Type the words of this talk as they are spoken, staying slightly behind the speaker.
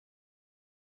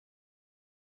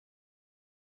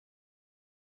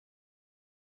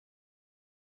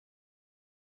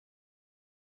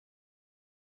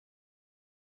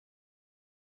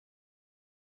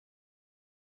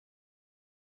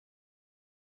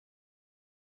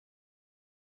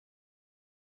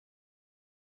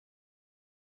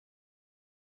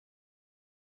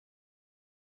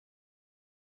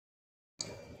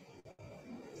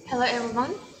Hello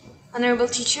everyone, honorable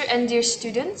teacher and dear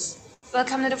students.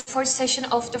 Welcome to the fourth session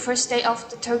of the first day of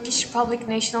the Turkish Public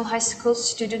National High School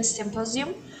Students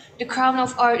Sempozyum, the crown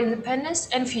of our independence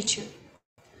and future.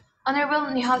 Honorable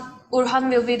Nihal Urhan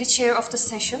will be the chair of the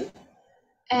session,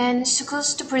 and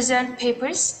schools to present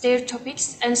papers, their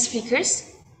topics and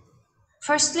speakers.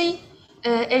 Firstly,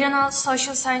 Erenal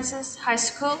Social Sciences High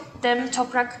School, Dem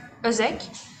Toprak Özek,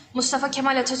 Mustafa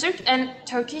Kemal Atatürk and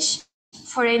Turkish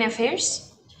Foreign Affairs.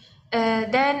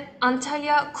 Then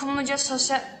Antalya Kumluca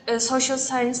Social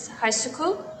Science High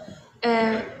School,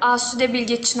 Asude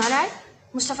Bilge Çınaray,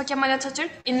 Mustafa Kemal Atatürk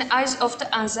in the Eyes of the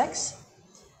Anzacs.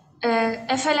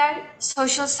 Efeler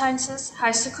Social Sciences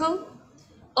High School,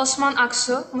 Osman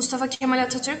Aksu, Mustafa Kemal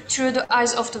Atatürk Through the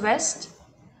Eyes of the West.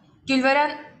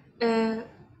 Gülveren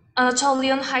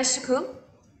Anatolian High School,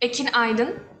 Ekin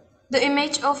Aydın, The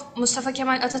Image of Mustafa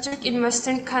Kemal Atatürk in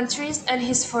Western Countries and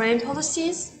His Foreign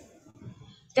Policies.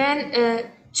 Then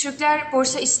Türkler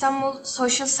Borsa İstanbul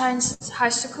Social Sciences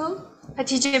High School,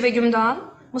 Hatice Begüm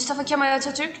Doğan, Mustafa Kemal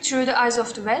Atatürk Through the Eyes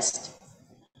of the West.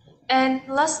 And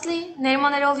lastly,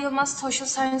 Neriman Erol Yılmaz Social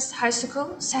Science High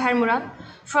School, Seher Murat,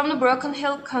 From the Broken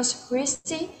Hill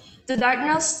Conspiracy, The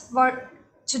Darkness War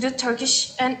to the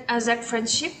Turkish and Azak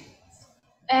Friendship.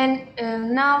 And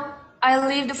now I'll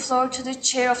leave the floor to the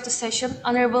chair of the session,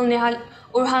 Honorable Nihal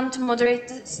Urhan, to moderate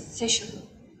the session.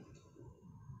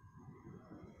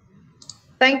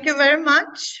 Thank you very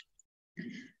much.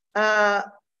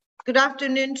 Good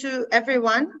afternoon to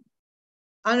everyone,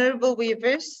 honorable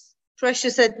viewers,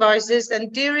 precious advisors,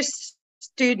 and dearest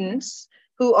students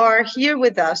who are here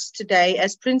with us today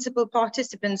as principal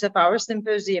participants of our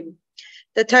symposium,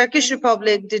 The Turkish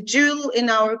Republic, the Jewel in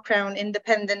Our Crown,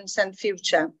 Independence and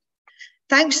Future.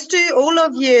 Thanks to all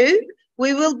of you,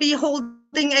 we will be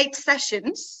holding 8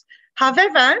 sessions.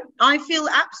 However, I feel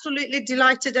absolutely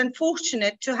delighted and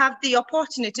fortunate to have the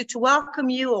opportunity to welcome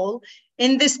you all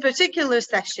in this particular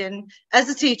session as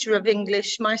a teacher of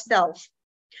English myself.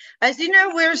 As you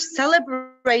know, we're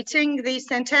celebrating the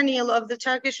centennial of the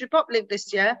Turkish Republic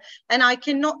this year, and I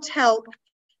cannot help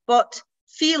but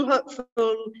feel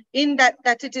hopeful in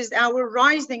that it is our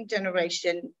rising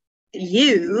generation,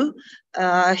 you,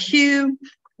 who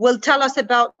will tell us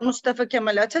about Mustafa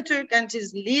Kemal Atatürk and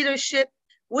his leadership,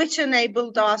 which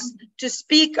enabled us to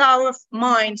speak our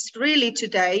minds freely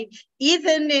today,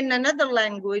 even in another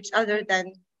language other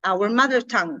than our mother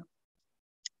tongue.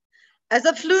 As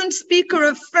a fluent speaker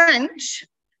of French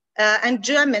and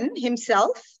German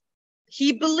himself,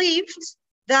 he believed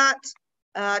that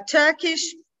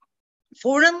Turkish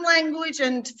language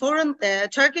and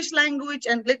Turkish language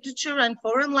and literature and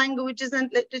foreign languages and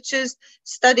literatures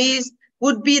studies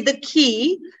would be the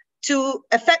key to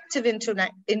effective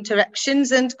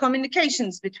interactions and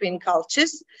communications between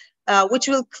cultures, which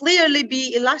will clearly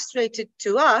be illustrated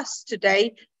to us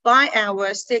today by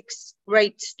our 6th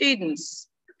grade students.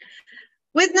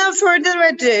 With no further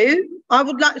ado, I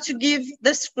would like to give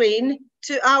the screen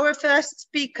to our first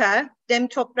speaker, Dem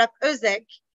Toprak Özek,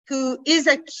 who is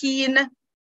a keen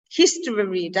history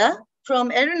reader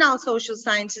from Erenal Social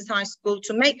Sciences High School,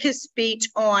 to make his speech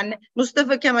on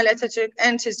Mustafa Kemal Atatürk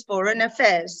and his foreign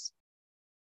affairs.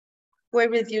 We're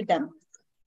with you, Dem.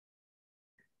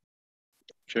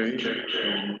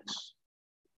 Okay.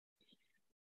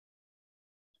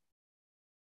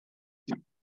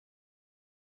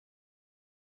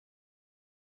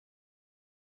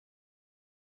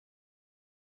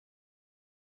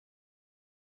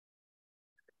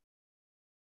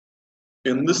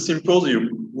 In this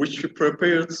symposium, which we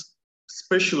prepared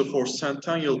especially for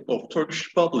centennial of Turkish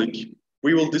Republic,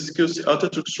 we will discuss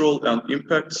Atatürk's role and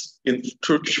impacts in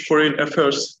Turkish foreign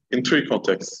affairs in 3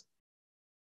 contexts.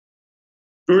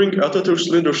 During Atatürk's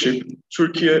leadership,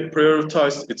 Turkey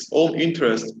prioritized its own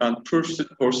interests and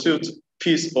pursued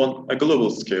peace on a global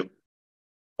scale.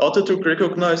 Atatürk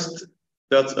recognized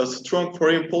that a strong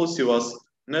foreign policy was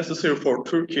necessary for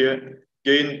Turkey to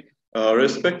gain a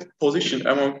respected position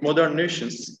among modern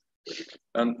nations,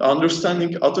 and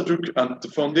understanding Atatürk and the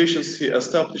foundations he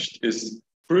established is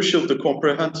crucial to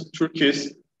comprehend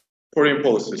Turkey's foreign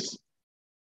policies.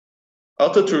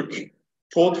 Atatürk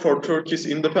fought for Turkey's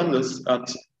independence and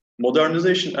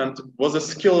modernization and was a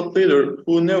skilled leader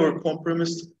who never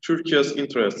compromised Turkey's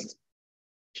interests.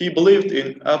 He believed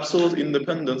in absolute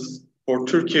independence for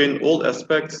Turkey in all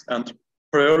aspects and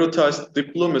prioritized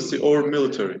diplomacy over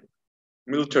military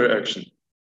action.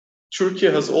 Turkey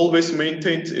has always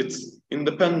maintained its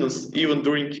independence even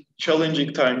during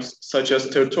challenging times such as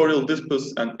territorial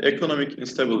disputes and economic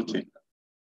instability.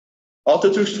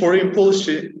 Atatürk's foreign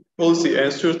policy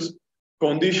ensured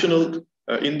conditional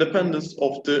independence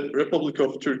of the Republic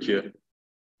of Turkey.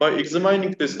 By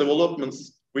examining these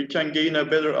developments, we can gain a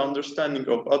better understanding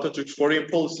of Atatürk's foreign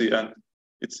policy and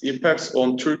its impacts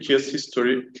on Turkey's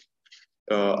history.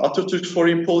 Atatürk's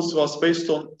foreign policy was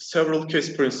based on several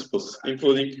case principles,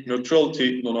 including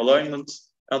neutrality, non-alignment,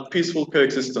 and peaceful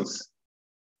coexistence.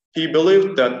 He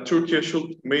believed that Turkey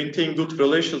should maintain good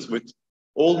relations with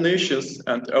all nations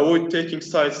and avoid taking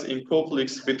sides in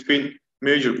conflicts between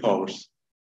major powers.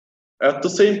 At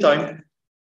the same time,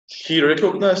 he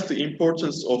recognized the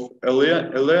importance of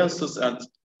alliances and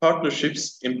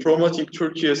partnerships in promoting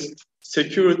Turkey's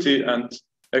security and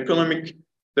economic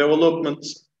development,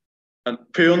 and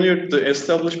pioneered the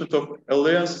establishment of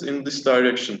alliances in this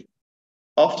direction.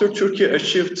 After Turkey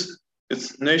achieved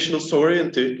its national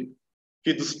sovereignty,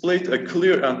 he displayed a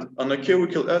clear and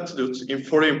unequivocal attitude in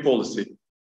foreign policy.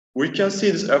 We can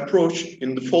see this approach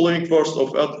in the following words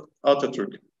of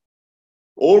Atatürk.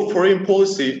 Our foreign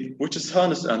policy, which is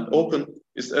honest and open,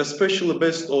 is especially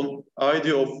based on the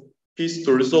idea of peace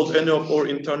to resolve any of our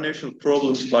international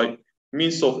problems by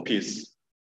means of peace.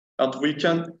 And we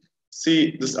can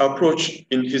see this approach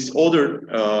in his other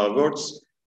words,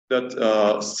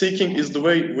 that seeking is the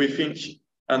way we think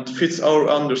and fits our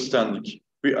understanding.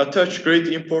 We attach great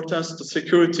importance to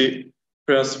security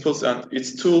principles and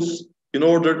its tools in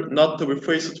order not to be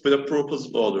faced with a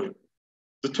proposed order.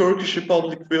 The Turkish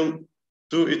Republic will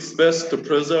do its best to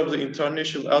preserve the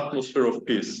international atmosphere of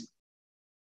peace.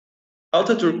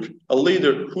 Atatürk, a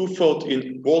leader who fought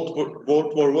in World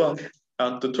War I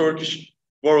and the Turkish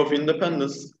War of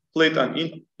Independence, played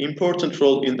an important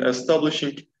role in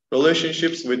establishing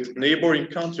relationships with neighboring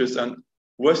countries and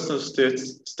Western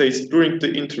states during the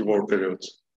interwar period.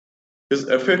 His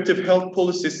effective health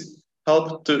policies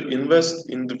helped to invest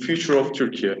in the future of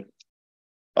Turkey.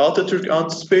 Atatürk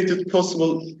anticipated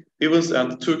possible events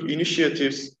and took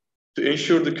initiatives to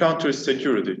ensure the country's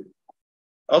security.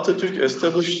 Atatürk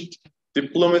established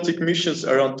diplomatic missions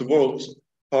around the world,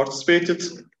 participated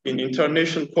in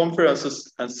international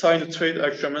conferences, and signed trade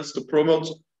agreements to promote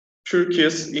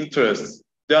Turkey's interests.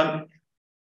 Then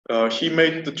he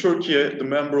made Turkey the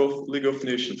member of League of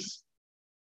Nations.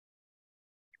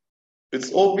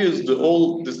 It's obvious that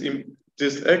all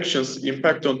these actions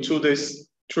impact on today's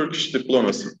Turkish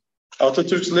diplomacy.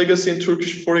 Atatürk's legacy in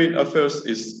Turkish foreign affairs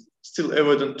is still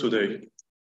evident today.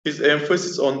 His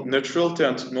emphasis on neutrality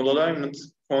and non-alignment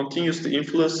continues to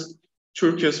influence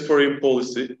Turkey's foreign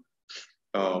policy,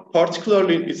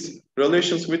 particularly in its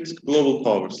relations with global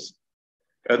powers.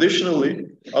 Additionally,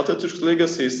 Atatürk's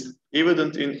legacy is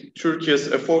evident in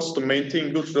Turkey's efforts to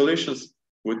maintain good relations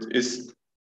with its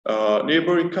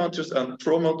neighboring countries and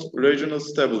promote regional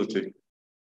stability.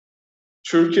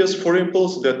 Turkey's foreign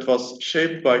policy that was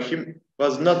shaped by him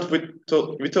was not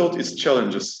without its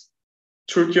challenges.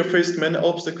 Turkey faced many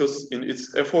obstacles in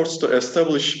its efforts to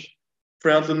establish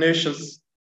friendly nations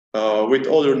with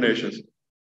other nations.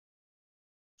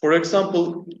 For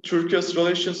example, Turkey's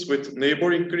relations with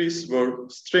neighboring Greece were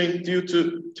strained due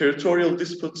to territorial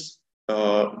disputes,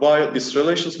 while its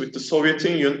relations with the Soviet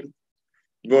Union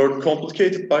were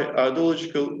complicated by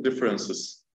ideological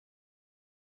differences.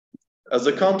 As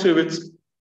a country with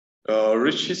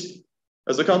rich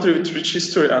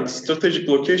history and strategic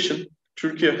location,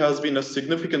 Turkey has been a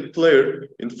significant player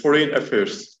in foreign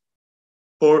affairs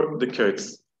for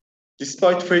decades.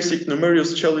 Despite facing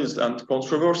numerous challenges and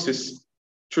controversies,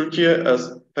 Turkey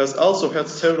has also had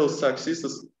several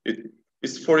successes in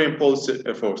its foreign policy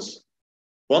efforts.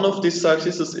 One of these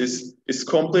successes is its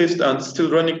completed and still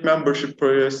running membership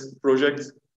projects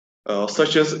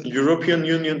such as European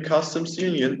Union Customs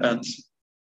Union and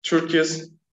Turkey's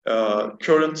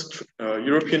current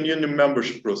European Union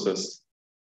membership process.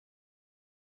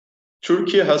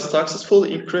 Turkey has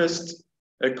successfully increased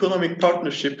economic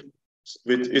partnership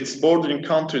with its bordering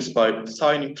countries by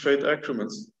signing trade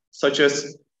agreements such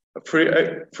as a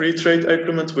free trade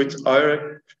agreement with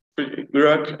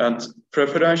Iraq and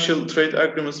preferential trade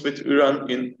agreements with Iran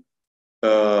in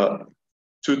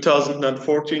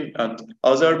 2014 and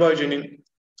Azerbaijan in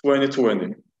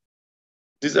 2020.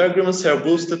 These agreements have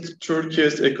boosted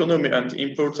Turkey's economy and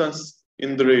importance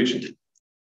in the region.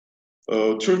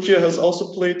 Turkey has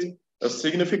also played a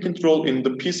significant role in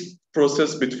the peace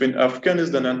process between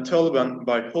Afghanistan and Taliban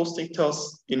by hosting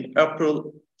talks in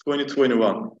April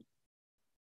 2021.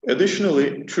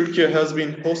 Additionally, Turkey has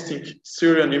been hosting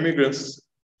Syrian immigrants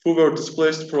who were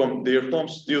displaced from their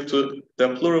homes due to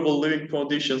deplorable living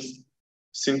conditions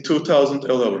since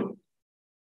 2011.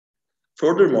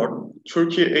 Furthermore,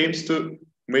 Turkey aims to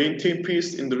maintain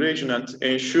peace in the region and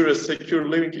ensure a secure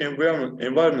living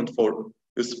environment for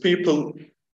its people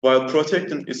while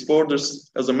protecting its borders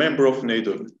as a member of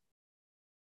NATO.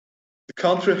 The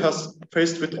country has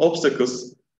faced with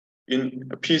obstacles in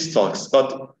peace talks,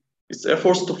 but its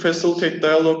efforts to facilitate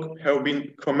dialogue have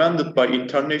been commended by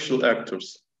international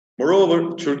actors.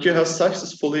 Moreover, Turkey has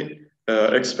successfully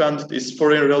expanded its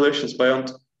foreign relations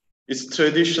beyond its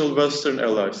traditional Western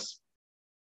allies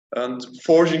and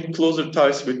forging closer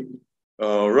ties with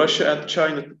Russia and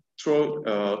China through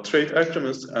trade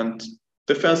agreements and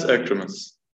defense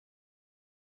agreements.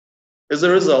 As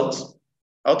a result,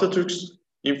 Atatürk's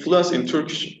influence in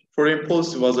Turkish foreign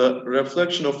policy was a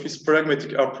reflection of his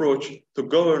pragmatic approach to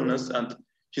governance and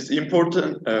his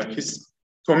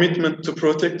commitment to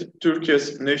protect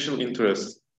Turkey's national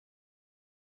interests.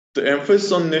 The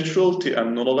emphasis on neutrality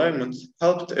and non-alignment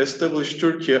helped establish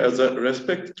Turkey as a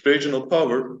respected regional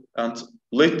power and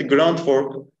laid the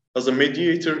groundwork as a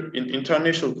mediator in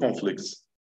international conflicts.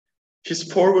 His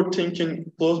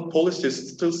forward-thinking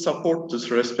policies still support this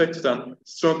respected and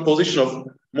strong position of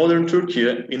modern Turkey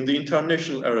in the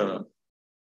international arena.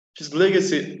 His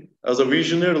legacy as a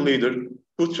visionary leader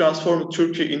who transformed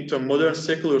Turkey into a modern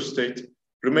secular state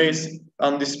remains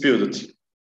undisputed.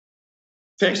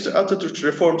 Thanks to Atatürk's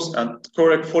reforms and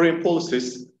correct foreign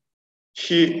policies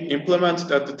he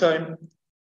implemented at the time,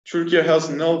 Turkey has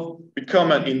now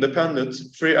become an independent,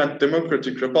 free and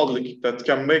democratic republic that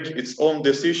can make its own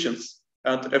decisions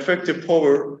and effective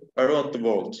power around the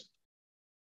world.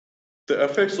 The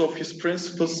effects of his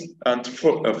principles and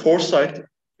foresight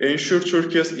ensure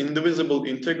Turkey's indivisible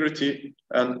integrity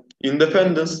and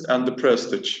independence and the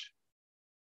prestige.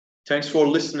 Thanks for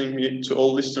listening me to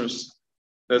all listeners.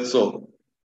 That's all.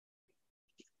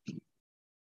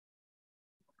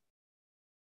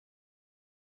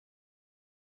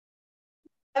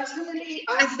 Personally,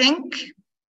 I think,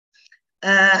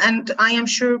 and I am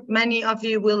sure many of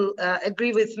you will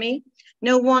agree with me,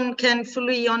 no one can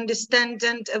fully understand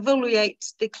and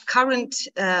evaluate the current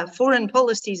foreign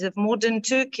policies of modern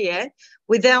Turkey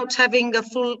without having a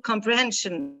full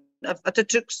comprehension of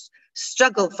Atatürk's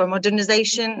struggle for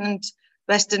modernization and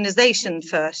westernization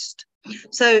first.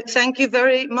 So thank you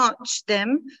very much,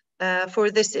 them,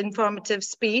 for this informative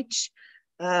speech.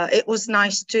 It was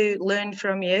nice to learn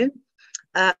from you.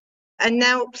 And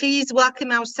now please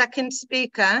welcome our second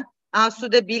speaker,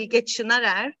 Asude Bilge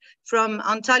Çınarer from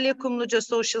Antalya Kumluca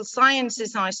Social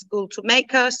Sciences High School to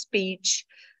make her speech,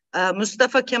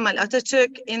 Mustafa Kemal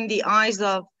Atatürk in the Eyes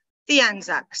of the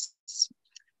Anzacs.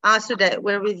 Asude,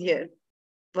 we're with you.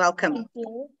 Welcome. Thank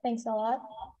you. Thanks a lot.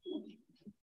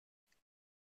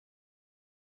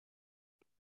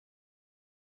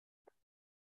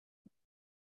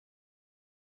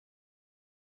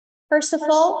 First of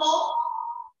all,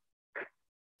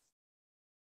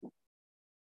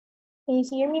 can you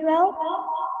hear me well?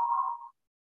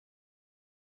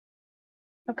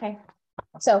 Okay.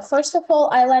 So first of all,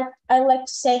 I'd like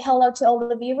to say hello to all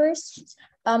the viewers.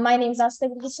 My name is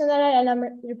Asude Bilge Çınarer and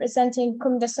I'm representing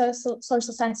Kumluca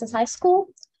Social Sciences High School.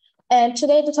 And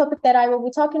today the topic that I will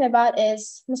be talking about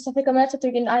is Mustafa Kemal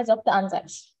Atatürk in the Eyes of the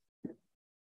Anzacs.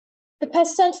 The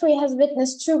past century has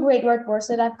witnessed two great world wars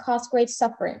that have caused great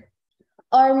suffering.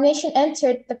 Our nation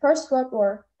entered the First World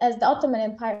War as the Ottoman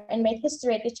Empire and made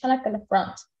history at the Çanakkale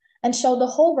front and showed the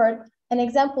whole world an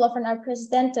example of an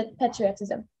unprecedented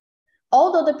patriotism.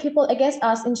 Although the people against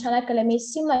us in Çanakkale may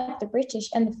seem like the British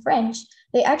and the French,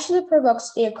 they actually provoked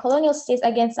their colonial states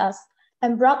against us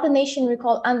and brought the nation we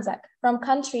call Anzac from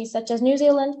countries such as New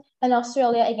Zealand and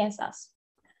Australia against us.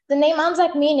 The name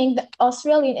Anzac, meaning the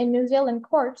Australian and New Zealand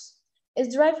corps,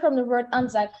 is derived from the word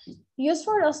Anzac, used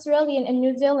for Australian and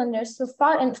New Zealanders who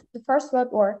fought in the First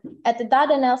World War at the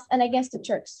Dardanelles and against the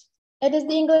Turks. It is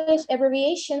the English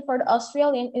abbreviation for the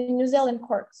Australian and New Zealand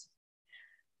corps.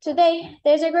 Today,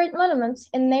 there's a great monument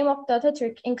in the name of the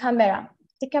Atatürk in Canberra,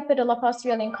 the capital of the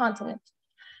Australian continent.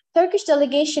 Turkish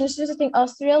delegations visiting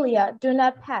Australia do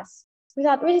not pass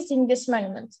without visiting this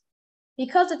monument,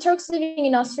 because the Turks living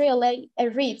in Australia lay a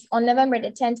wreath on November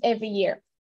the 10th every year,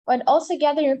 but also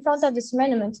gather in front of this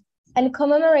monument and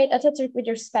commemorate Atatürk with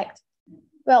respect.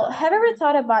 Well, have you ever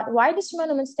thought about why this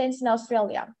monument stands in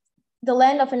Australia, the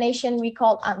land of a nation we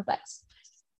call Anzacs?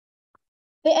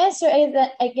 The answer is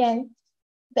again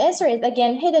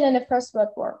hidden in the First World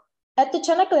War. At the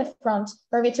Çanakkale front,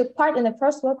 where we took part in the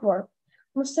First World War,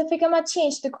 Mustafa Kemal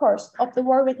changed the course of the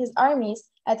war with his armies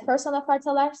at First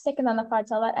Anafartalar, Second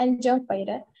Anafartalar, and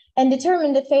Cumhuriyeti, and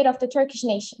determined the fate of the Turkish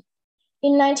nation.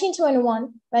 In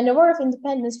 1921, when the War of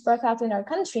Independence broke out in our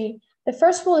country, the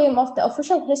first volume of the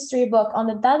official history book on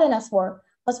the Dardanelles War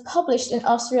was published in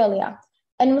Australia,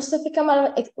 and Mustafa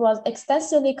Kemal was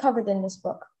extensively covered in this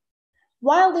book.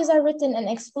 While these are written and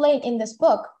explained in this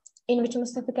book, in which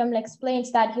Mustafa Kemal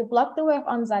explains that he blocked the way of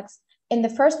Anzacs in the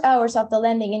first hours of the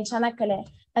landing in Çanakkale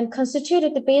and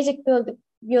constituted the basic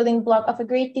building block of a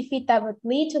great defeat that would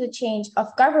lead to the change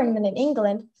of government in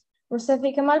England,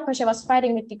 Mustafa Kemal Pasha was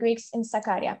fighting with the Greeks in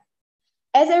Sakarya.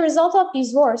 As a result of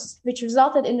these wars, which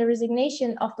resulted in the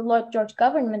resignation of the Lloyd George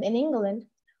government in England,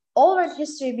 all world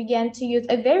history began to use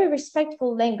a very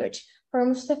respectful language for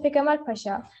Mustafa Kemal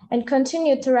Pasha and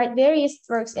continued to write various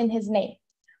works in his name.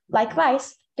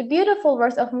 Likewise, the beautiful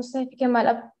words of Mustafa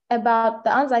Kemal about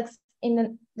the Anzacs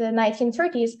in the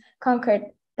 1930s conquered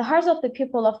the hearts of the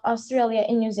people of Australia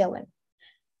and New Zealand.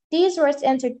 These words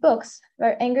entered books,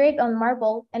 were engraved on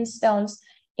marble and stones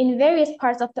in various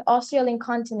parts of the Australian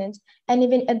continent, and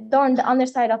even adorned the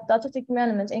underside of the Atatürk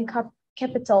Monument in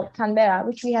capital Canberra,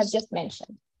 which we have just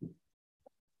mentioned.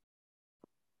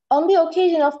 On the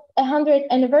occasion of the 100th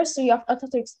anniversary of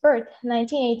Atatürk's birth,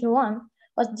 1981,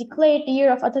 was declared the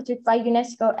Year of Atatürk by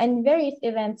UNESCO, and various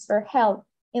events were held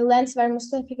in lands where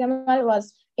Mustafa Kemal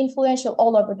was influential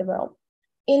all over the world.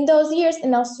 In those years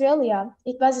in Australia,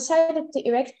 it was decided to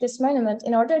erect this monument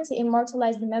in order to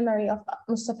immortalize the memory of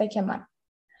Mustafa Kemal.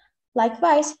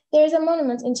 Likewise, there is a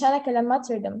monument in Çanakkale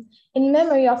martyrdom in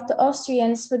memory of the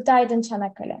Austrians who died in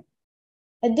Çanakkale.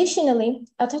 Additionally,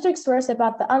 Atatürk's words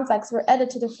about the Anzacs were added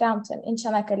to the fountain in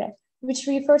Çanakkale, which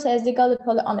refers to as the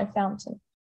Gallipoli Honor Fountain.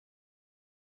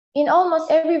 In almost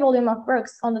every volume of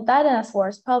works on the Dardanelles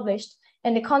Wars published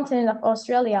in the continent of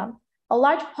Australia, a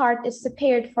large part is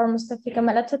prepared for Mustafa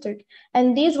Kemal Atatürk,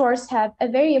 and these wars have a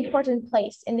very important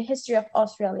place in the history of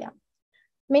Australia.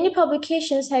 Many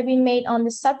publications have been made on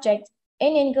this subject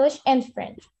in English and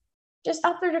French. Just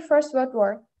after the First World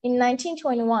War, in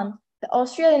 1921, the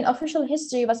Australian official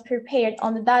history was prepared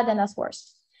on the Dardanelles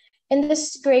Wars. In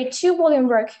this great two-volume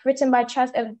work written by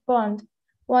Charles F. Bond,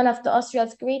 one of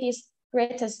Australia's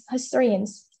greatest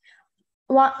historians,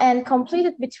 and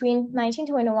completed between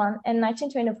 1921 and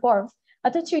 1924,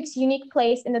 Atatürk's unique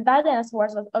place in the Dardanelles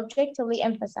Wars was objectively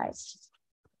emphasized.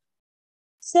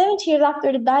 70 years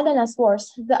after the Dardanelles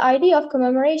Wars, the idea of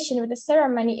commemoration with a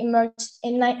ceremony emerged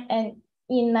in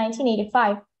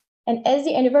 1985, and as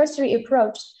the anniversary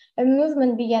approached, a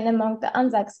movement began among the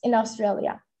Anzacs in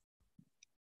Australia.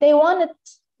 They wanted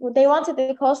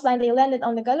the coastline they landed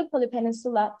on the Gallipoli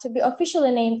Peninsula to be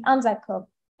officially named Anzac Cove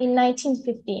in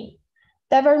 1915.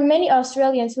 There were many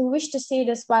Australians who wished to see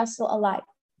this while still alive.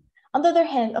 On the other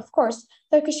hand, of course,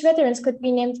 Turkish veterans could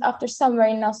be named after somewhere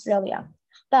in Australia.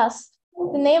 Thus,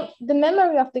 the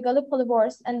memory of the Gallipoli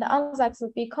Wars and the Anzacs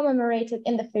would be commemorated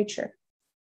in the future.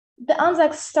 The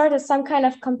Anzacs started some kind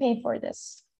of campaign for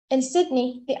this. In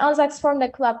Sydney, the Anzacs formed a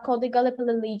club called the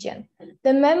Gallipoli Legion.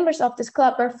 The members of this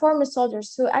club were former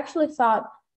soldiers who had actually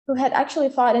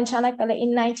fought in Çanakkale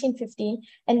in 1915,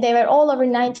 and they were all over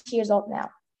 90 years old now.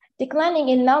 Declining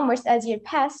in numbers as years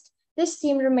passed, this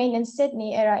team remained in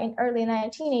Sydney era in early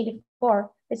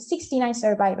 1984 with 69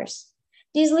 survivors.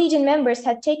 These Legion members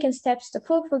had taken steps to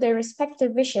fulfill their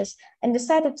respective wishes and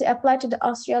decided to apply to the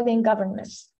Australian government.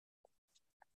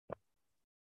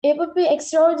 It would be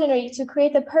extraordinary to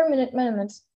create a permanent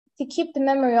monument to keep the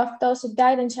memory of those who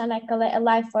died in Çanakkale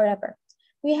alive forever.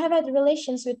 We have had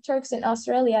relations with Turks in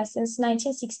Australia since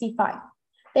 1965.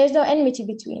 There is no enmity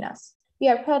between us. We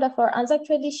are proud of our Anzac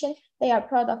tradition, they are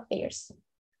proud of theirs.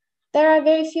 There are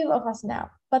very few of us now,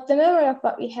 but the memory of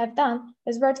what we have done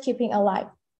is worth keeping alive.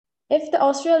 If the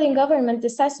Australian government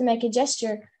decides to make a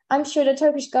gesture, I'm sure the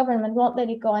Turkish government won't let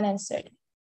it go unanswered.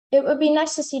 It would be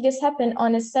nice to see this happen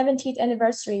on its 70th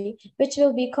anniversary, which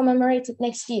will be commemorated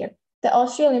next year. The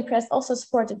Australian press also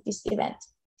supported this event.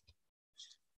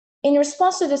 In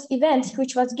response to this event,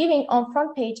 which was given on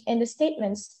front page in the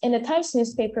statements in the Times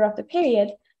newspaper of the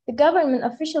period, the government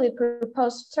officially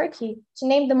proposed Turkey to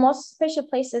name the most special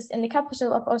places in the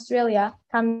capital of Australia,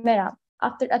 Canberra,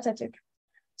 after Atatürk.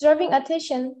 Drawing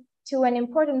attention to an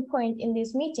important point in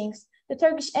these meetings, the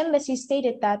Turkish embassy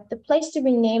stated that the place to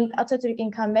be named Atatürk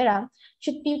in Canberra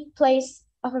should be a place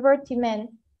of a worthy man,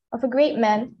 of a great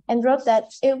man, and wrote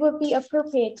that it would be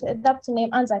appropriate to adopt the name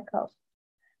Anzac Cove.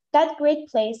 That great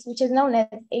place, which is known as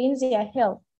Eğimizde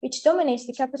Hill, which dominates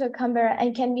the capital Canberra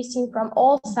and can be seen from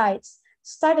all sides,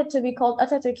 started to be called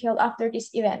Atatürk Hill after this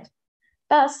event.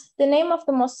 Thus, the name of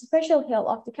the most special hill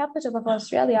of the capital of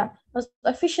Australia was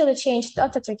officially changed to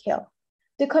Atatürk Hill.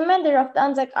 The commander of the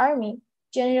Anzac army,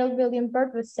 General William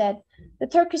Birdwood, said, "The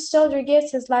Turkish soldier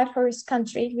gives his life for his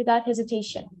country without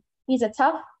hesitation. He's a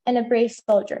tough and a brave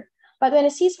soldier. But when a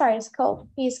ceasefire is called,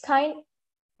 he is kind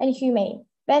and humane,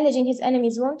 bandaging his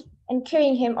enemy's wound and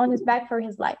carrying him on his back for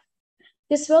his life."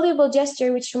 This valuable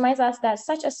gesture, which reminds us that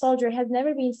such a soldier has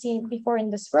never been seen before in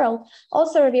this world,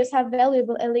 also reveals how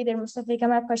valuable a leader Mustafa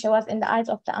Kemal Pasha was in the eyes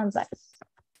of the Anzacs.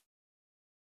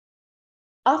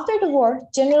 After the war,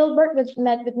 General Bert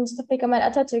met with Mustafa Kemal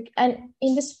Atatürk, and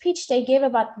in the speech they gave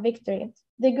about victory,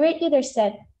 the great leader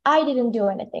said, "I didn't do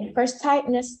anything. First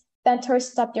tightness, then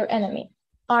thirst stop your enemy,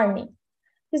 army."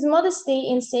 His modesty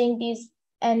in saying these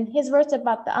and his words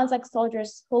about the Anzac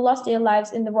soldiers who lost their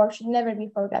lives in the war should never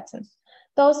be forgotten.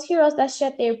 Those heroes that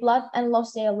shed their blood and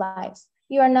lost their lives,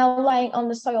 you are now lying on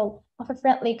the soil of a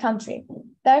friendly country.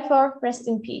 Therefore, rest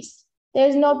in peace. There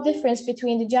is no difference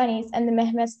between the Johnnies and the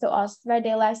Mehmets to us, where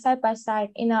they lie side by side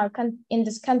in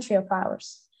this country of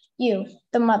ours. You,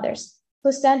 the mothers,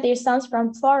 who sent their sons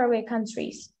from faraway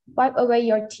countries, wipe away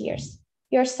your tears.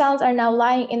 Your sons are now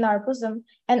lying in our bosom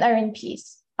and are in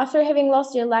peace. After having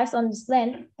lost their lives on this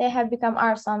land, they have become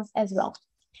our sons as well.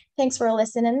 Thanks for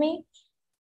listening to me.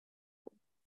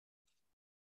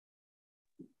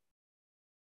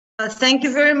 Thank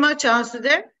you very much,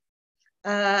 Asude.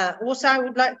 Also, I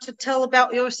would like to tell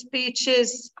about your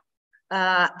speeches.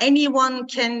 Anyone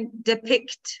can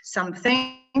depict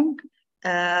something.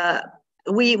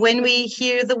 When we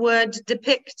hear the word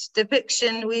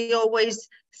depiction, we always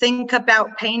think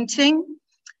about painting,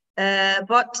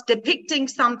 but depicting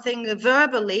something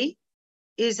verbally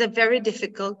is a very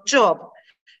difficult job.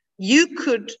 You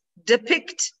could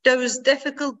depict those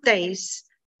difficult days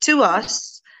to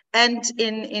us and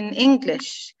in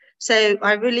English. So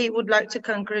I really would like to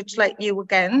congratulate you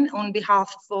again on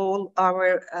behalf of all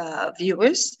our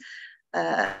viewers.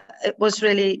 It was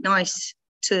really nice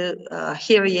to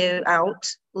hear you out,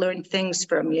 learn things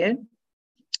from you.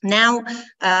 Now,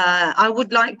 I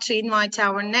would like to invite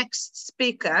our next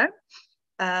speaker.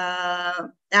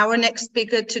 Our next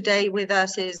speaker today with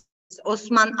us is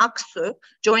Osman Aksu,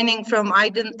 joining from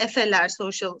Aydın Efeler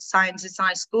Social Sciences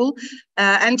High School,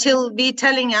 and he'll be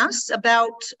telling us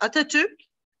about Atatürk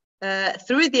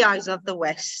through the eyes of the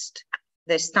West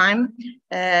this time.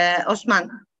 Osman,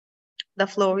 the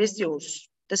floor is yours.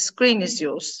 The screen is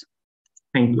yours.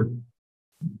 Thank you.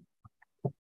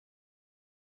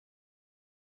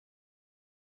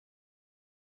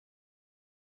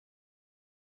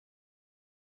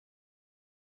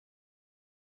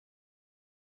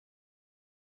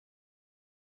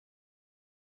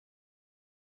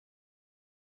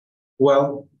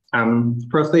 Well,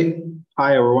 firstly,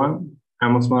 hi everyone.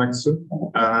 I'm Osman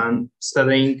Aksu,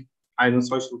 studying Aydın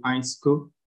Social Science School,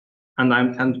 and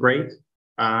I'm 10th grade.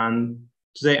 And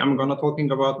today I'm gonna talking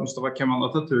about Mustafa Kemal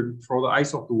Atatürk through the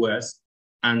eyes of the West.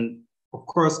 And of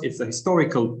course, it's a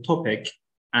historical topic,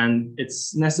 and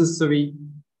it's necessary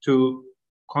to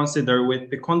consider with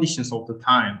the conditions of the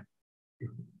time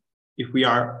if we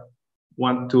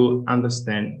want to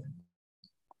understand.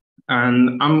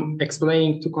 And I'm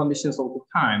explaining two conditions of the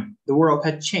time. The world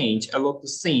had changed a lot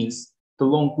since the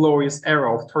long glorious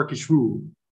era of Turkish rule,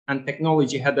 and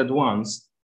technology had advanced.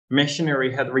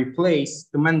 Machinery had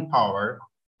replaced the manpower,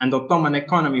 and the Ottoman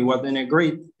economy was in a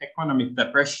great economic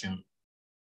depression.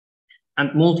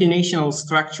 And multinational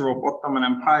structure of Ottoman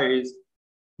Empire is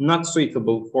not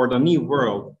suitable for the new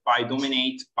world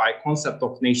dominated by concept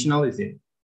of nationalism.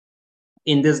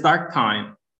 In this dark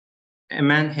time, a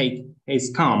man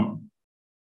has come.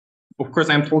 Of course,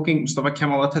 I'm talking Mustafa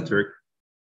Kemal Atatürk.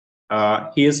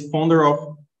 He is founder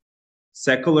of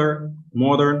secular,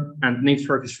 modern, and new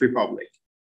Turkish Republic.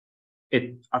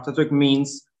 Atatürk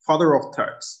means father of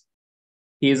Turks.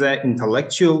 He is an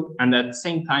intellectual and at the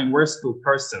same time versatile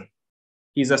person.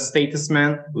 He's a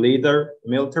statesman, leader,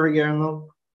 military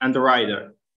general, and a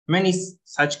writer. Many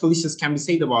such cliches can be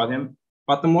said about him,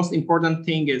 but the most important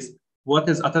thing is, what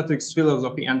is Atatürk's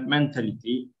philosophy and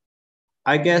mentality?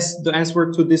 I guess the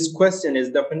answer to this question is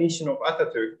definition of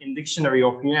Atatürk in Dictionary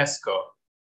of UNESCO.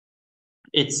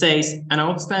 It says, an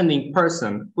outstanding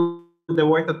person who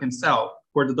devoted himself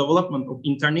for the development of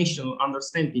international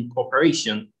understanding,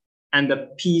 cooperation, and a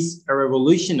peace, a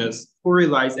revolutionist who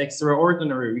realized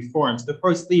extraordinary reforms, the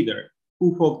first leader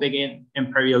who fought against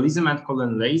imperialism and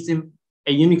colonialism,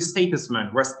 a unique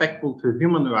statesman respectful to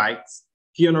human rights,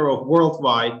 pioneer of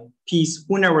worldwide peace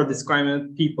who never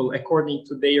discriminated people according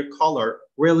to their color,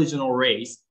 religion, or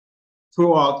race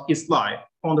throughout his life,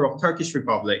 founder of Turkish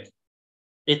Republic.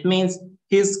 It means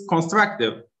he's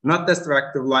constructive, not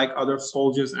destructive like other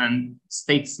soldiers and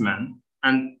statesmen,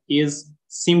 and is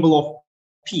symbol of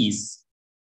peace.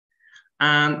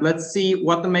 And let's see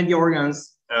what the media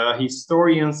organs,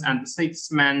 historians, and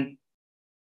statesmen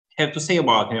have to say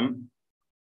about him.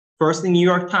 First, in New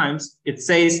York Times, it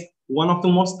says one of the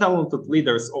most talented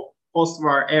leaders of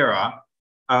post-war era.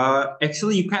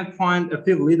 Actually, you can't find a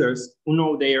few leaders who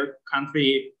know their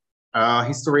country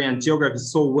history and geography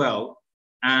so well.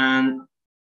 And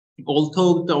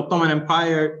although the Ottoman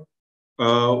Empire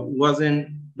was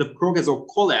in the progress of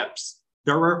collapse,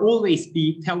 there will always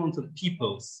be talented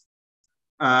peoples.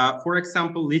 For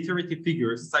example, literary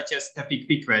figures such as Tevfik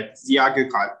Fikret, Ziya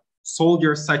Gökalp,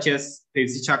 soldiers such as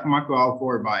Fevzi Çakmak ve Alp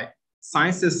Orbay,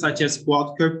 scientists such as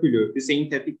Fuat Köprülü, Hüseyin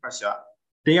Tevfik Paşa.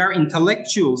 They are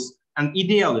intellectuals and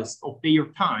idealists of their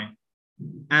time.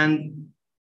 And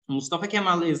Mustafa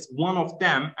Kemal is one of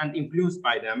them and influenced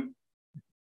by them.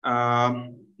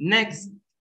 Next,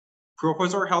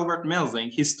 Professor Halbert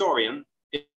Melsing, historian,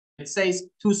 it says,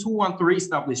 those who want to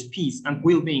reestablish peace and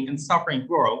well-being in suffering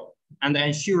world and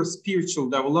ensure spiritual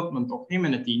development of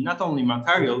humanity, not only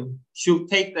material, should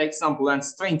take the example and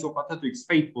strength of Atatürk's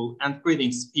faithful and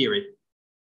breathing spirit.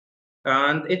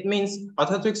 And it means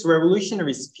Atatürk's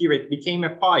revolutionary spirit became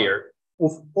a fire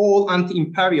of all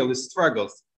anti-imperialist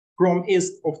struggles from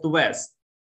east of the west,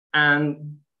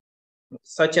 and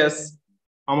such as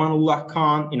Amanullah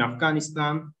Khan in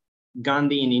Afghanistan,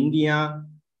 Gandhi in India,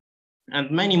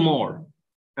 and many more.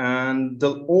 And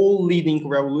the all leading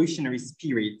revolutionary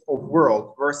spirit of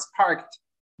world were sparked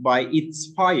by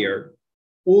its fire.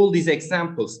 All these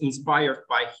examples inspired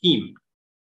by him.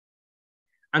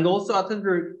 And also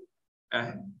Atatürk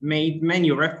made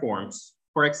many reforms.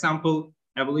 For example,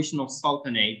 abolition of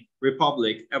Sultanate,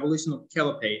 Republic, abolition of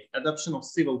Caliphate, adoption of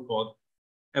civil code,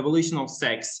 abolition of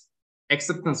sex,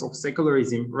 acceptance of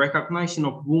secularism, recognition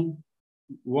of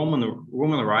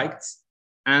women rights,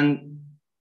 and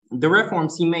the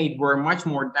reforms he made were much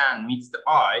more than meets the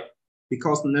eye,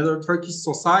 because neither Turkish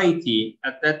society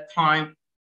at that time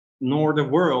nor the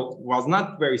world was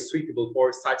not very suitable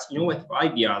for such innovative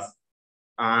ideas.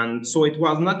 And so it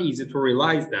was not easy to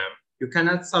realize them. You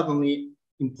cannot suddenly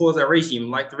impose a regime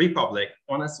like the Republic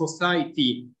on a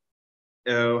society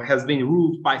has been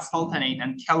ruled by Sultanate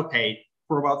and Caliphate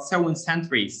for about 7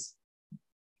 centuries.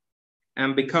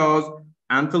 And because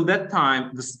until that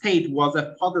time, the state was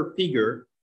a father figure,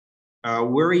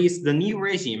 whereas the new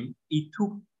regime, it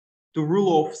took the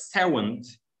rule of 7.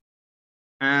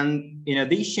 And in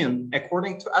addition,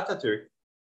 according to Atatürk,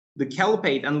 the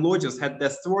Caliphate and lodges had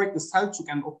destroyed the Selçuk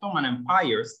and Ottoman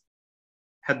empires,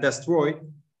 had destroyed,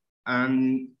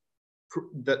 and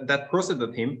that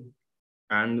preceded him.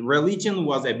 And religion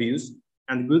was abused,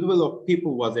 and goodwill of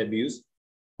people was abused.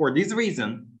 For this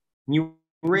reason, new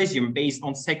regime based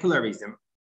on secularism.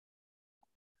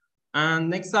 And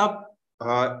next up,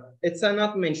 it's a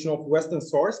not mention of Western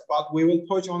source, but we will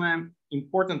touch on an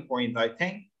important point, I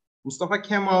think. Mustafa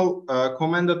Kemal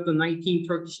commanded the 19th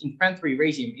Turkish infantry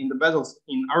regime in the battles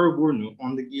in Arıburnu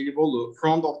on the Gelibolu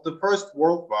front of the First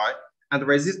World War and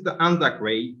resist the Anzac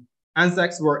raid.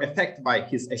 Anzacs were affected by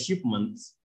his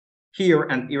achievements here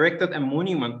and erected a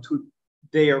monument to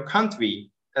their country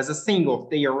as a symbol of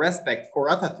their respect for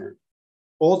Atatürk.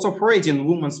 Also, Foreign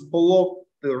women followed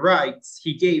the rights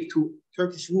he gave to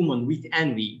Turkish women with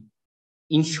envy.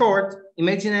 In short,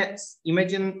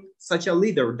 imagine such a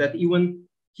leader that even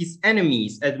his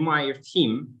enemies admired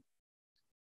him.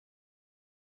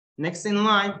 Next in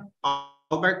line,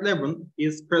 Albert Lebrun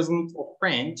is president of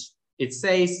French. It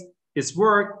says his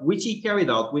work, which he carried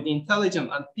out with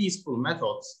intelligent and peaceful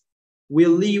methods,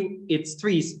 will leave its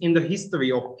trace in the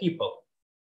history of people.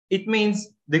 It means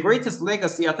the greatest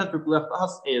legacy Atatürk left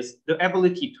us is the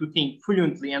ability to think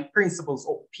fluently and principles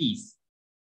of peace.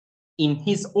 In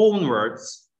his own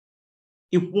words,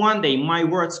 if one day my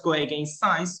words go against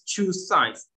science, choose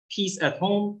science. Peace at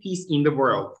home, peace in the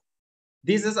world.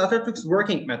 This is Atatürk's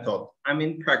working method. I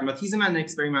mean, pragmatism and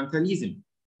experimentalism.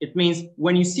 It means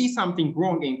when you see something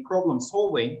wrong in problem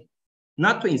solving,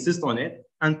 not to insist on it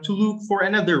and to look for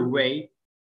another way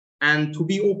and to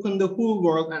be open the whole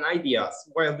world and ideas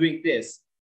while doing this.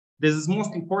 This is the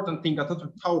most important thing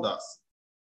Atatürk taught us.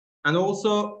 And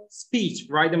also speech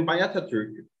written by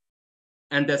Atatürk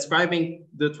and describing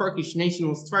the Turkish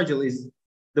national struggle is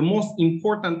the most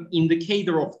important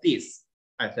indicator of this,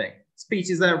 I think.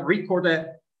 Speech is a recorded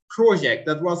project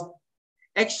that was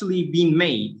actually being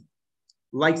made.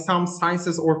 Like some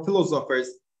scientists or philosophers,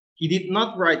 he did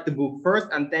not write the book first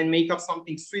and then make up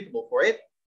something suitable for it.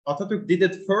 Atatürk did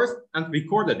it first and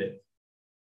recorded it.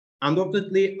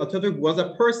 Undoubtedly, Atatürk was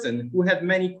a person who had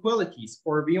many qualities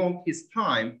for beyond his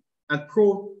time and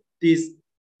proved this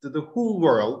to the whole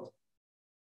world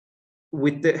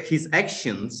with his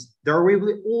actions. There will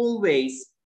be always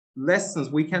lessons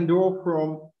we can draw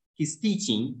from his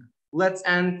teaching. Let's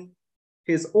end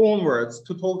his own words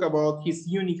to talk about his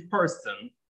unique person.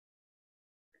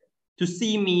 To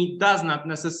see me does not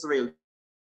necessarily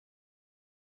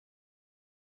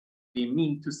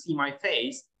mean to see my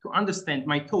face. To understand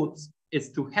my thoughts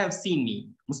is to have seen me.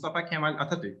 Mustafa Kemal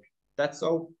Atatürk. That's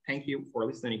all. Thank you for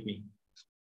listening to me.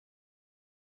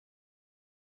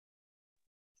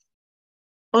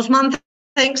 Osman,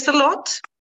 Thanks a lot.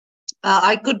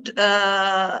 I could,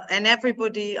 and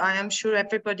everybody, I am sure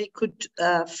everybody could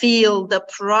feel the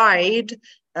pride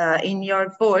in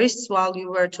your voice while you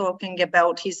were talking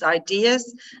about his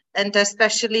ideas, and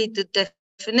especially the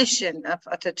definition of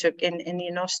Atatürk in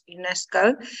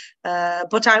UNESCO.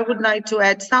 But I would like to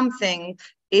add something.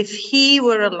 If he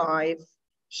were alive,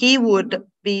 he would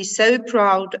be so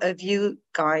proud of you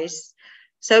guys.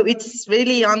 So it's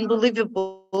really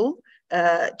unbelievable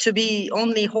to be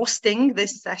only hosting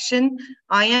this session.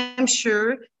 I am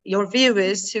sure your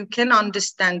viewers who can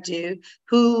understand you,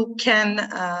 who can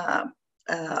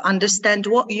understand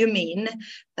what you mean,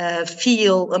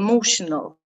 feel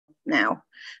emotional now.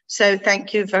 So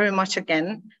thank you very much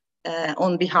again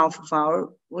on behalf of our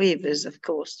viewers, of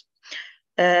course.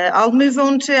 I'll move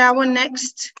on to our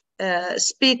next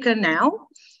speaker now.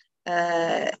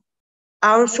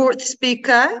 Our fourth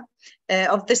speaker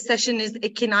of this session is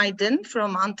Ekin Aydın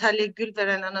from Antalya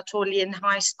Gülveren Anatolian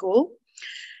High School.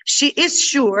 She is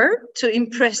sure to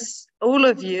impress all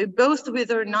of you, both with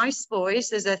her nice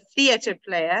voice as a theater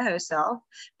player herself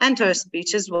and her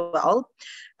speech as well.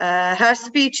 Her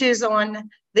speech is on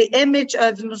the image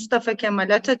of Mustafa Kemal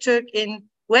Atatürk in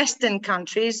Western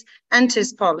countries and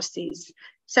his policies.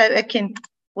 So Ekin,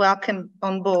 welcome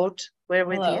on board. We're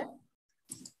with you.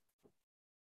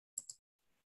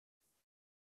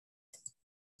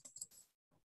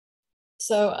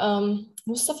 So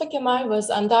Mustafa Kemal was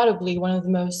undoubtedly one of the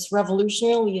most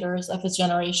revolutionary leaders of his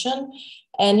generation,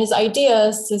 and his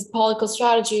ideas, his political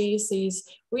strategies, these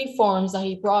reforms that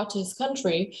he brought to his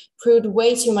country proved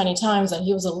way too many times that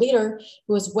he was a leader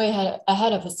who was way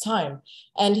ahead of his time.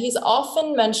 And he's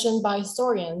often mentioned by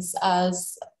historians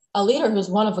as a leader who's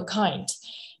one of a kind.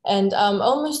 And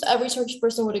almost every Turkish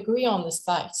person would agree on this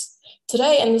fact.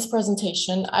 Today in this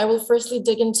presentation, I will firstly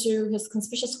dig into his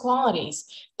conspicuous qualities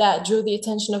that drew the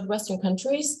attention of Western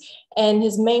countries and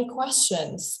his main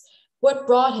questions. What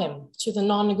brought him to the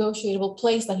non-negotiable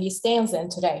place that he stands in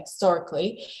today,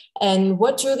 historically, and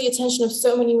what drew the attention of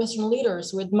so many Western leaders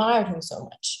who admired him so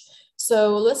much?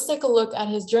 So let's take a look at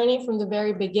his journey from the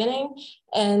very beginning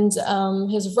and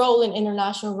his role in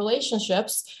international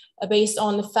relationships based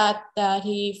on the fact that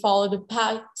he followed a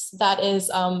path that is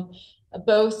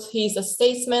both he's a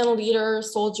statesman, leader,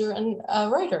 soldier, and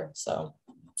writer. So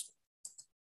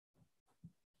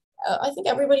I think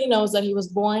everybody knows that he was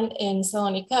born in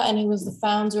Salonika and he was the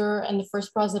founder and the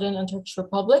first president in Turkish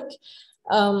Republic.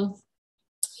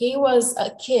 He was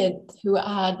a kid who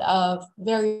had a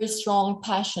very strong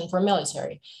passion for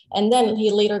military. And then he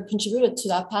later contributed to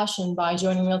that passion by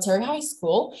joining military high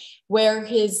school, where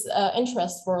his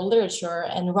interest for literature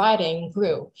and writing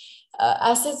grew.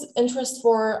 As his interest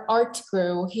for art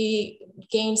grew, he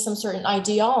gained some certain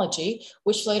ideology,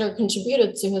 which later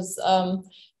contributed to his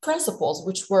principles,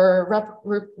 which were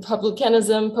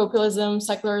republicanism, populism,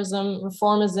 secularism,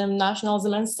 reformism,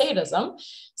 nationalism, and statism.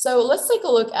 So let's take a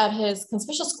look at his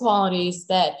conspicuous qualities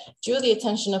that drew the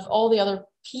attention of all the other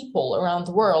people around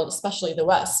the world, especially the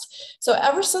West. So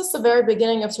ever since the very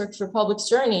beginning of Turkish Republic's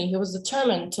journey, he was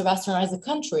determined to westernize the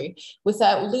country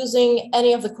without losing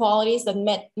any of the qualities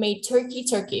that made Turkey,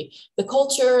 Turkey. The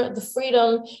culture, the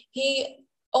freedom. He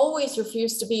always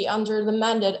refused to be under the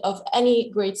mandate of any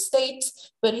great state,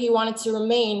 but he wanted to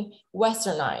remain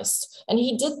westernized. And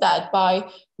he did that by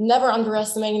never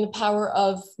underestimating the power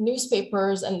of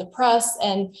newspapers and the press.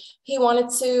 And he wanted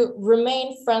to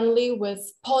remain friendly with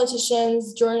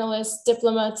politicians, journalists,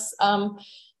 diplomats,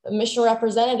 mission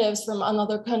representatives from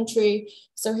another country.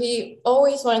 So he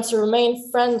always wanted to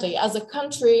remain friendly as a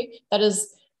country that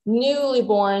is newly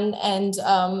born. And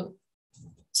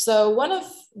so one of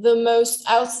the most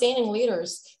outstanding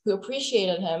leaders who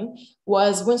appreciated him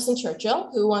was Winston Churchill,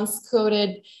 who once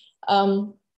quoted,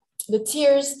 "The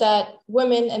tears that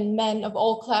women and men of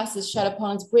all classes shed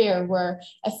upon his bier were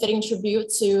a fitting tribute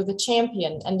to the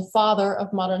champion and the father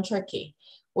of modern Turkey,"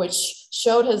 which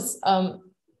showed his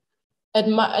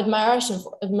admiration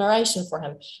for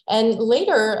him. And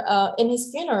later in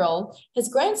his funeral, his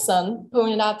grandson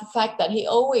pointed out the fact that he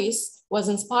always was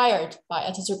inspired by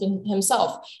Atatürk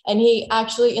himself. And he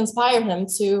actually inspired him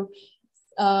to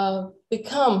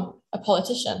become a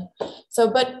politician. So,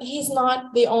 but he's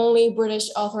not the only British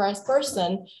authorized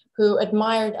person who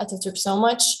admired Atatürk so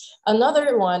much.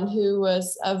 Another one who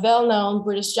was a well-known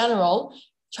British general,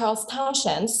 Charles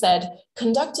Townshend, said,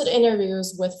 "Conducted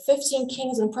interviews with 15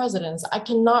 kings and presidents. I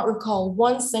cannot recall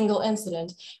one single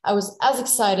incident. I was as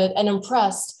excited and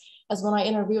impressed as when I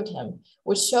interviewed him,"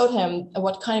 which showed him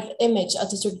what kind of image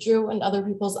Atatürk drew in other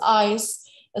people's eyes,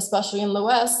 especially in the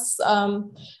West.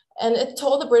 And it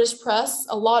told the British press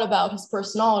a lot about his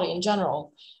personality in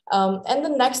general. And the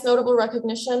next notable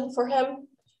recognition for him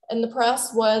in the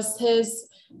press was his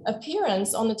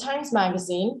appearance on the Times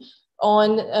magazine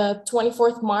on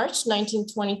 24th March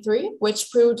 1923, which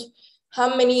proved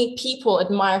how many people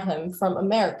admired him from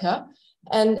America.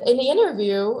 And in the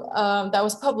interview that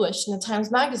was published in the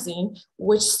Times magazine,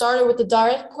 which started with the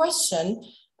direct question,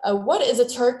 what is a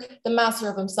Turk the master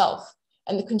of himself?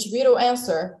 And the contributor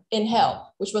answer, in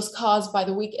hell, which was caused by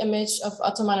the weak image of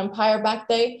Ottoman Empire back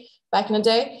in the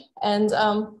day. And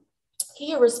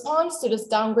he responds to this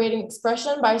downgrading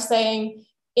expression by saying,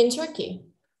 in Turkey,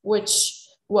 which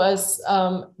was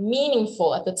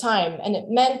meaningful at the time. And it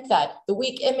meant that the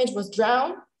weak image was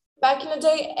drowned back in the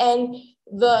day and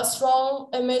the strong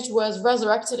image was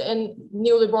resurrected in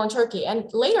newly born Turkey. And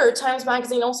later, Times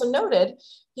Magazine also noted,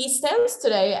 he stands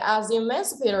today as the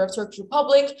emancipator of Turkish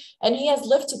Republic, and he has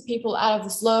lifted people out of the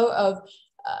slough of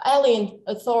alien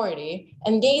authority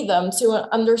and gave them to an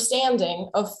understanding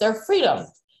of their freedom.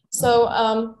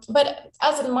 So, but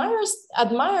as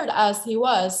admired as he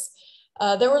was,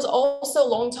 there was also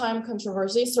long-time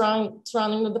controversy surrounding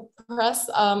the press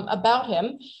about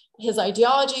him, his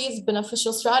ideologies,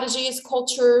 beneficial strategies,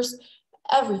 cultures,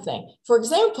 everything. For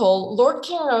example, Lord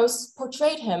Kinross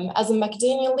portrayed him as a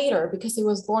Macedonian leader because he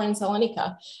was born in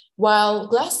Salonika, while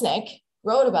Glasnik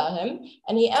wrote about him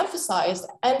and he emphasized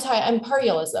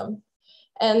anti-imperialism.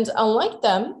 And unlike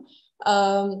them,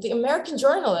 the American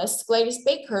journalist Gladys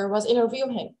Baker was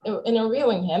interviewing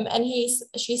him, and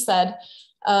she said,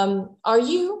 are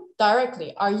you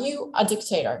a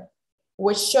dictator?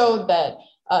 Which showed that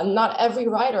not every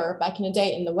writer back in the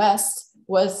day in the West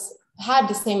had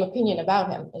the same opinion about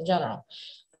him in general.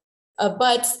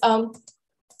 But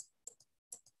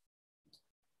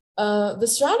the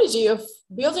strategy of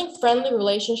building friendly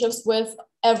relationships with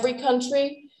every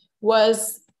country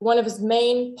was one of his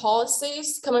main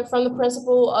policies, coming from the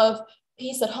principle of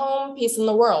peace at home, peace in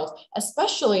the world,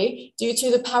 especially due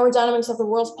to the power dynamics of the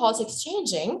world's politics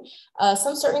changing.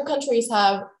 Some certain countries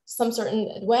have some certain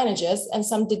advantages and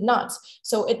some did not.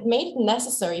 So it made it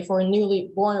necessary for a newly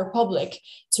born republic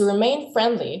to remain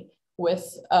friendly with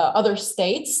other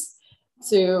states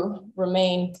to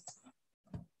remain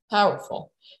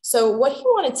powerful. So what he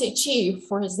wanted to achieve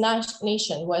for his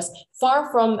nation was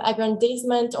far from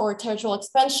aggrandizement or territorial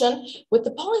expansion. With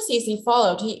the policies he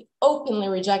followed, he openly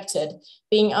rejected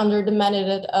being under the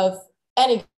mandate of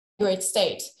any great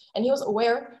state. And he was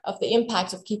aware of the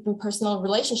impact of keeping personal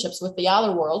relationships with the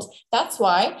outer world. That's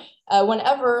why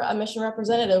whenever a mission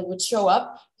representative would show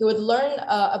up, he would learn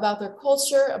about their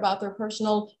culture, about their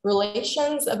personal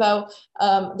relations, about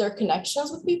their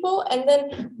connections with people. And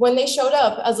then when they showed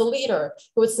up as a leader,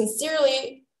 he would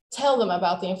sincerely tell them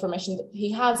about the information that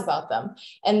he has about them.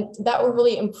 And that would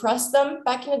really impress them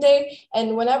back in the day.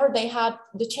 And whenever they had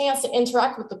the chance to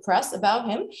interact with the press about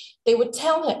him, they would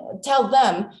tell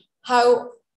them how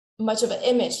much of an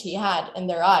image he had in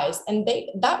their eyes. And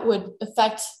that would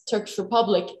affect Turkish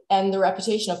Republic and the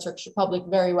reputation of Turkish Republic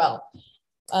very well.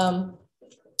 And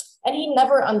he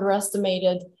never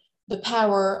underestimated the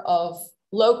power of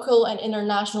local and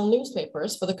international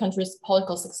newspapers for the country's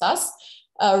political success.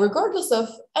 Regardless of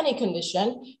any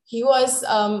condition, he was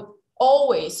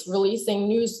always releasing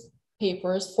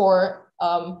newspapers for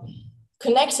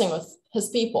connecting with his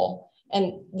people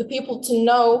and the people to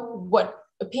know what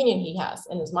opinion he has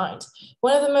in his mind.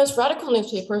 One of the most radical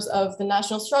newspapers of the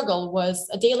national struggle was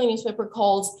a daily newspaper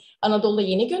called Anadolu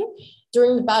Yeni Gün.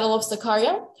 During the Battle of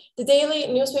Sakarya, the daily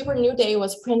newspaper New Day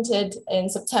was printed in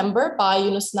September by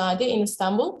Yunus Nadi in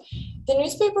Istanbul. The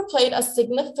newspaper played a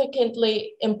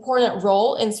significantly important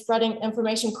role in spreading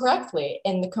information correctly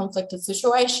in the conflicted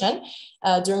situation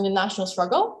during the national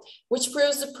struggle, which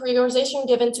proves the prioritization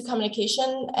given to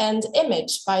communication and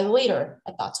image by the leader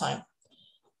at that time.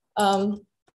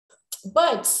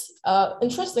 But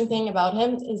interesting thing about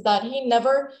him is that he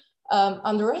never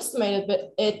underestimated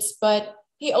it, but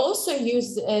he also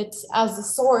used it as a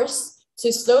source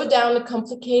to slow down the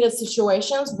complicated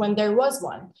situations when there was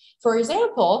one. For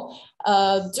example,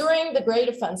 during the Great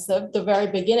Offensive, the very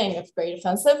beginning of Great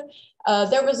Offensive,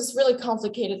 there was this really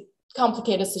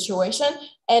complicated situation,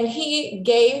 and he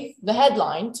gave the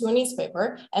headline to a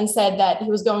newspaper and said that he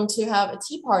was going to have a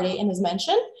tea party in his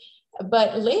mansion.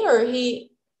 But later he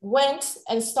went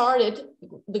and started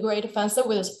the Great Offensive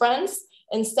with his friends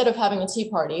instead of having a tea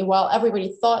party, while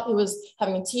everybody thought he was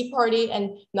having a tea party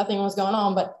and nothing was going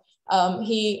on. But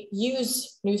he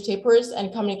used newspapers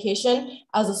and communication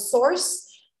as a source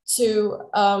to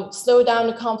slow down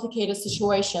the complicated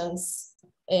situations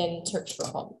in Turkish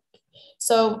Republic.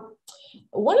 So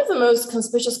one of the most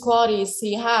conspicuous qualities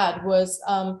he had was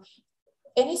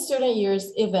in his student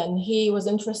years, even, he was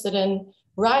interested in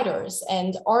writers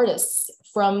and artists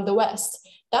from the West.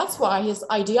 That's why his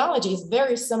ideology is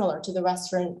very similar to the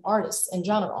Western artists in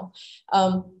general.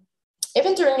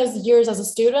 Even during his years as a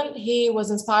student, he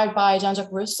was inspired by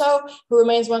Jean-Jacques Rousseau, who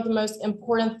remains one of the most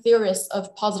important theorists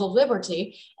of positive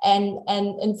liberty and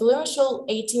an influential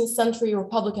 18th century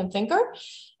Republican thinker.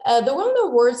 The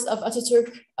well-known words of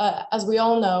Atatürk, as we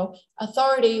all know,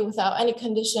 authority without any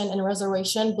condition and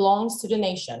reservation belongs to the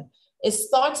nation, is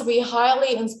thought to be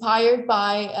highly inspired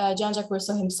by Jean-Jacques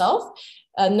Rousseau himself,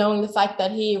 knowing the fact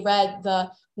that he read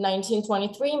the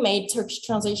 1923 made Turkish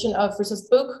translation of Rousseau's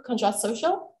book, Contrat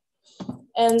Social.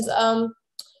 And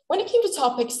when it came to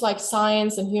topics like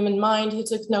science and human mind, he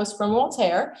took notes from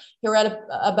Voltaire. He read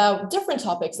about different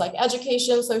topics like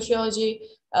education, sociology,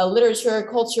 literature,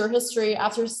 culture, history.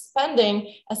 After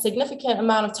spending a significant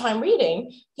amount of time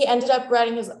reading, he ended up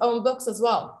writing his own books as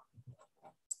well.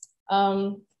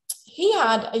 He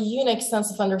had a unique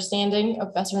sense of understanding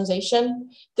of Westernization.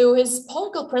 Though his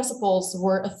political principles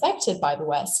were affected by the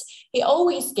West, he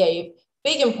always gave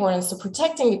big importance to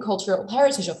protecting the cultural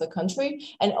heritage of the country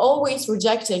and always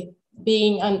rejected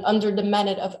being under the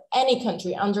mandate of any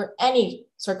country under any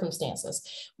circumstances.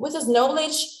 With his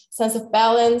knowledge, sense of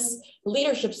balance,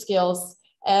 leadership skills,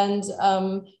 and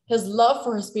his love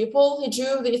for his people, he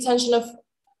drew the attention of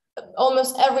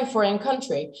almost every foreign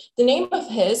country. The name of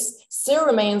his still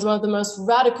remains one of the most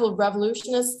radical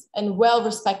revolutionists and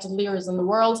well-respected leaders in the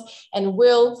world, and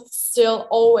will still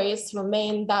always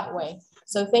remain that way.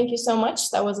 So thank you so much.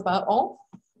 That was about all.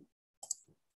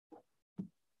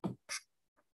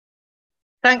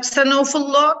 Thanks an awful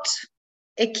lot,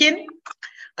 Ekin.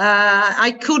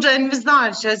 I could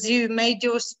envisage, as you made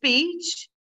your speech,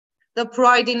 the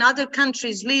pride in other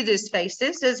countries' leaders'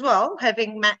 faces as well,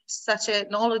 having met such a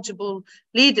knowledgeable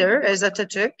leader as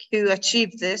Atatürk, who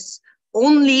achieved this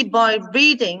only by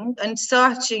reading and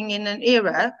searching in an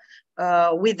era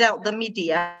without the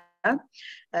media.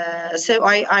 So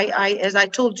I, as I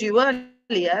told you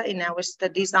earlier in our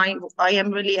studies, I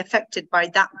am really affected by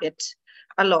that bit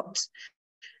a lot.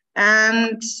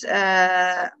 And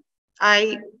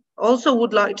I also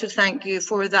would like to thank you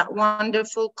for that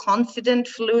wonderful, confident,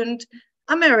 fluent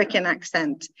American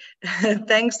accent.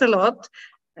 Thanks a lot.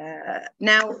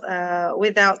 Now,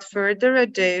 without further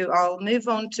ado, I'll move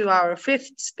on to our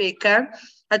fifth speaker,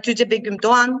 Hatice Begüm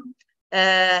Doğan.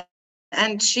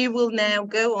 And she will now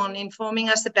go on informing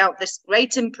us about this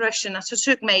great impression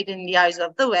Atatürk made in the eyes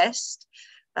of the West.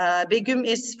 Begüm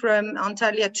is from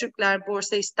Antalya Türkler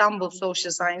Borsa İstanbul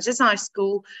Social Sciences High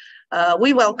School.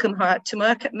 We welcome her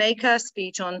to make her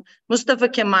speech on Mustafa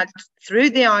Kemal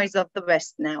through the eyes of the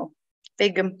West now.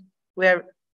 Begüm, we're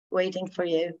waiting for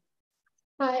you.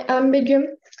 Hi, I'm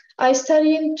Begüm. I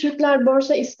study in Türkler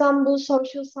Borsa İstanbul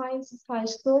Social Sciences High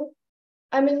School.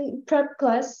 I'm in prep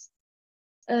class.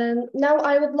 Now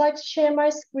I would like to share my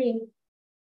screen.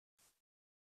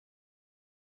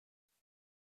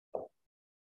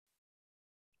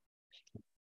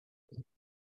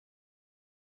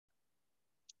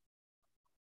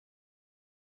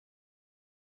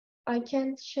 I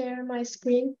can't share my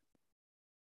screen.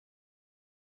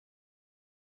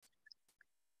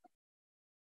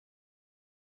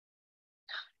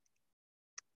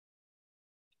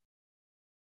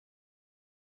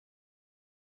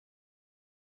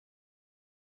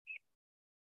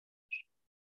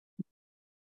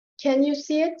 Can you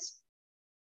see it?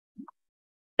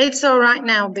 It's all right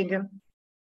now, Begüm.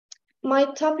 My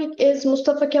topic is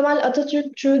Mustafa Kemal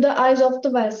Atatürk through the eyes of the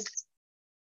West.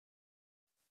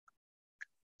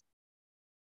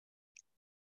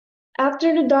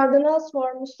 After the Dardanelles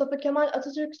War, Mustafa Kemal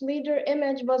Atatürk's leader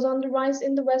image was on the rise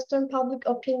in the Western public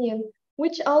opinion,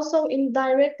 which also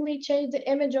indirectly changed the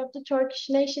image of the Turkish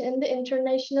nation in the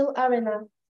international arena.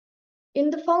 In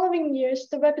the following years,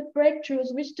 the rapid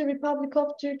breakthroughs which the Republic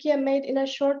of Turkey made in a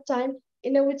short time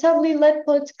inevitably led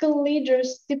political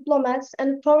leaders, diplomats,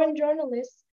 and foreign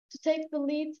journalists to take the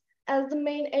lead as the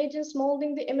main agents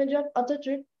molding the image of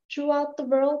Atatürk throughout the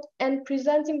world and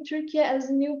presenting Turkey as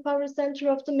the new power center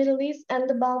of the Middle East and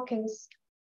the Balkans.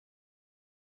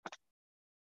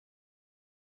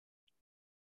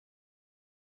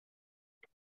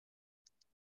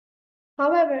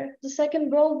 However, the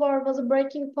Second World War was a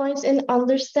breaking point in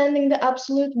understanding the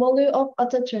absolute value of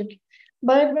Atatürk.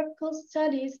 Biographical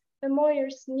studies,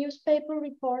 memoirs, newspaper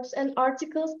reports, and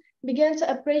articles began to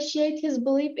appreciate his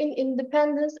belief in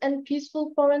independence and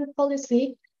peaceful foreign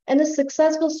policy and a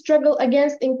successful struggle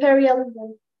against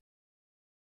imperialism.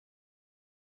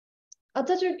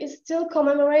 Atatürk is still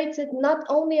commemorated not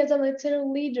only as a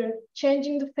literal leader,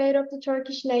 changing the fate of the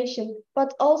Turkish nation,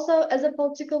 but also as a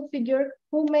political figure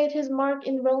who made his mark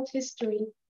in world history.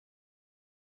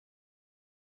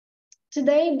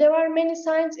 Today, there are many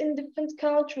signs in different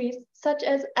countries, such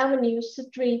as avenues,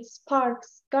 streets,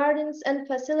 parks, gardens, and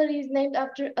facilities named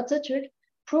after Atatürk,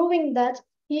 proving that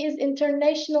he is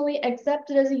internationally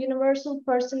accepted as a universal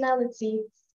personality,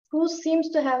 who seems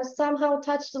to have somehow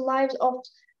touched the lives of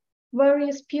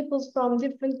various peoples from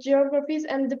different geographies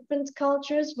and different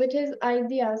cultures with his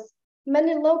ideas.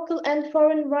 Many local and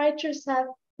foreign writers have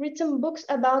written books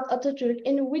about Atatürk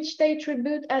in which they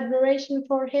tribute admiration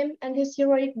for him and his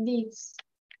heroic deeds.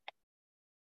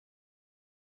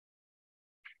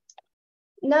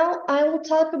 Now I will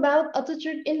talk about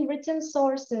Atatürk in written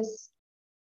sources.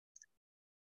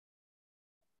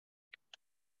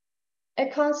 A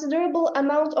considerable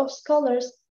amount of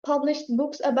scholars published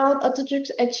books about Atatürk's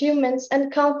achievements,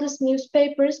 and countless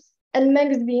newspapers and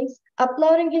magazines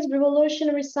applauding his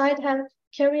revolutionary side have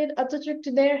carried Atatürk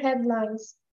to their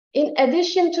headlines. In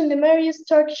addition to numerous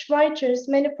Turkish writers,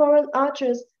 many foreign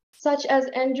authors such as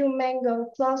Andrew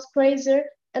Mango, Klaus Kreiser,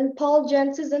 and Paul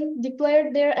Jentison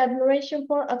declared their admiration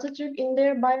for Atatürk in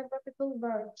their biographical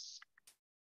works.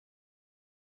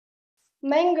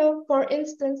 Mango, for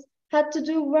instance, had to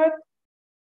do work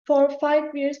for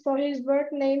 5 years for his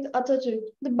work named Atatürk,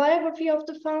 the biography of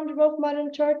the founder of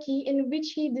modern Turkey, in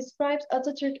which he describes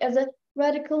Atatürk as a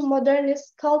radical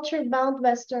modernist, culture-bound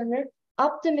Westerner,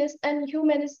 optimist, and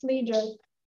humanist leader.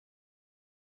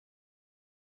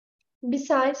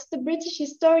 Besides, the British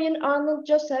historian Arnold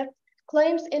Joseph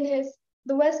claims in his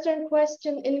The Western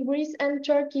Question in Greece and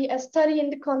Turkey, a study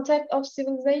in the contact of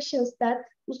civilizations, that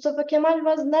Mustafa Kemal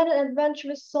was not an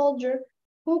adventurous soldier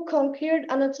who conquered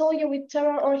Anatolia with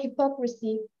terror or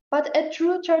hypocrisy, but a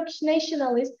true Turkish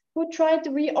nationalist who tried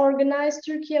to reorganize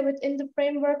Turkey within the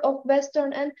framework of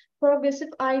Western and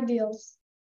progressive ideals.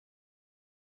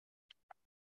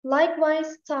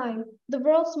 Likewise, Time, the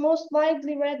world's most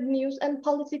widely read news and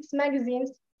politics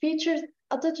magazines, features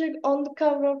Atatürk on the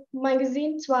cover of the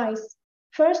magazine twice.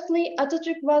 Firstly,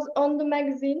 Atatürk was on the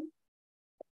magazine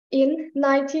in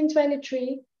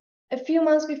 1923, a few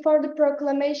months before the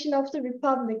proclamation of the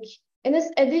Republic. In its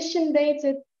edition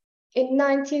dated in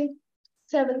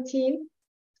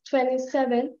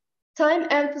 1927, Time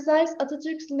emphasized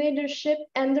Atatürk's leadership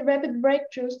and the rapid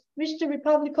breakthroughs which the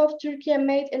Republic of Turkey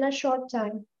made in a short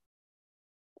time.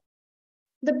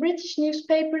 The British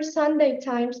newspaper Sunday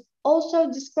Times also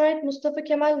described Mustafa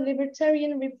Kemal's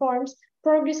libertarian reforms,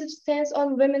 progressive stance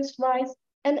on women's rights,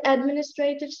 and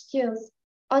administrative skills.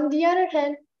 On the other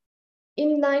hand,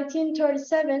 in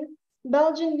 1937,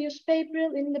 Belgian newspaper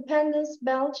Independence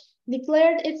Belge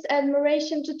declared its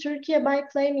admiration to Turkey by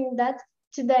claiming that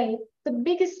today the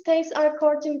biggest states are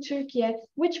courting Turkey,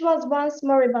 which was once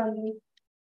moribund.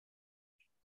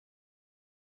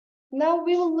 Now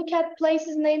we will look at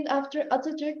places named after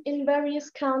Atatürk in various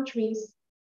countries.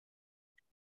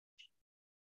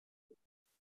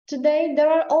 Today, there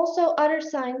are also other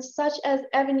signs such as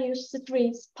avenues,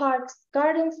 streets, parks,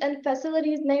 gardens, and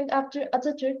facilities named after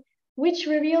Atatürk, which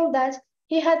reveal that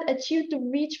he had achieved to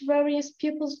reach various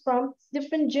peoples from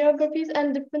different geographies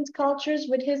and different cultures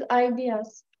with his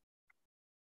ideas.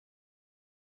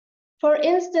 For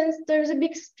instance, there is a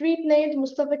big street named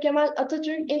Mustafa Kemal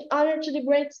Atatürk in honor to the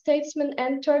great statesman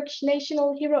and Turkish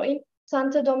national hero in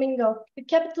Santo Domingo, the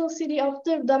capital city of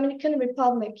the Dominican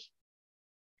Republic.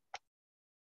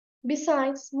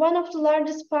 Besides, one of the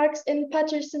largest parks in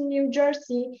Paterson, New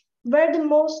Jersey, where the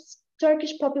most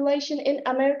Turkish population in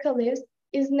America lives,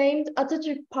 is named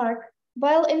Atatürk Park,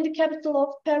 while in the capital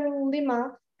of Peru,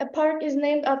 Lima, a park is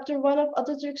named after one of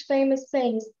Atatürk's famous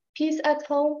sayings, "Peace at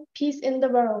home, peace in the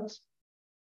world."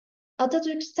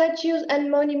 Atatürk statues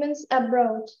and monuments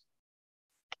abroad.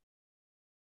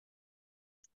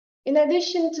 In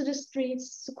addition to the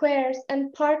streets, squares,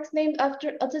 and parks named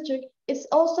after Atatürk, it's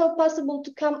also possible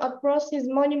to come across his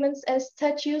monuments and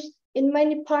statues in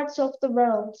many parts of the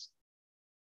world.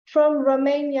 From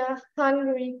Romania,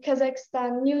 Hungary,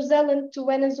 Kazakhstan, New Zealand to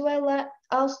Venezuela,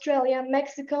 Australia,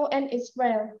 Mexico, and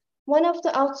Israel. One of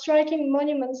the outstriking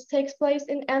monuments takes place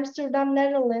in Amsterdam,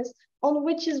 Netherlands, on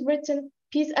which is written,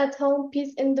 "Peace at home,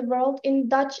 peace in the world," in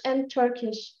Dutch and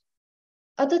Turkish.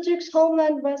 Atatürk's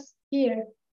homeland was here.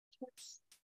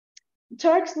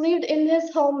 Turks lived in his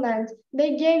homeland.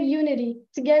 They gave unity,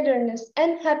 togetherness,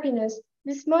 and happiness.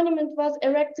 This monument was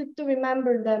erected to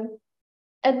remember them.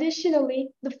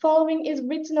 Additionally, the following is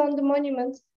written on the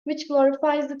monument, which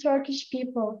glorifies the Turkish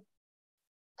people.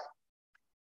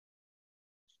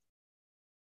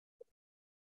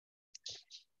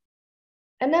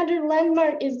 Another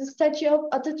landmark is the statue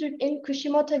of Atatürk in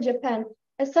Kushimoto, Japan,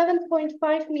 a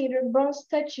 7.5-meter bronze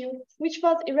statue which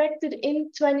was erected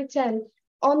in 2010.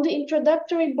 On the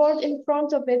introductory board in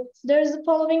front of it, there is the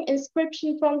following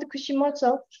inscription from the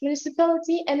Kushimoto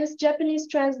municipality and its Japanese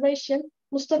translation,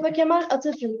 Mustafa Kemal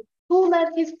Atatürk, who led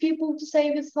his people to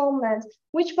save his homeland,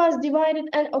 which was divided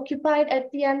and occupied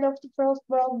at the end of the First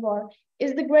World War,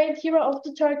 is the great hero of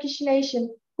the Turkish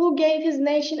nation, who gave his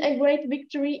nation a great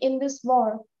victory in this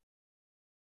war.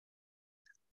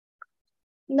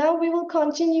 Now we will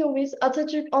continue with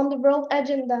Atatürk on the world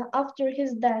agenda after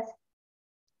his death.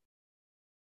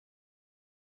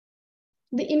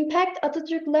 The impact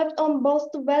Atatürk left on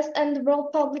both the West and the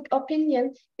world public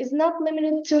opinion is not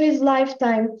limited to his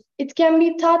lifetime. It can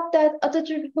be thought that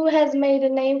Atatürk, who has made a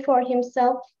name for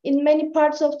himself in many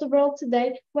parts of the world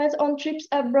today, went on trips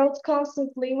abroad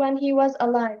constantly when he was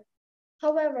alive.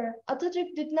 However,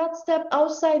 Atatürk did not step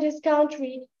outside his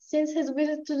country since his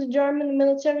visit to the German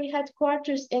military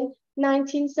headquarters in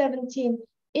 1917.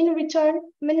 In return,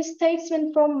 many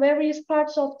statesmen from various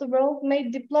parts of the world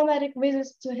made diplomatic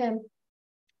visits to him.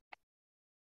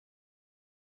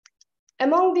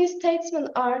 Among these statesmen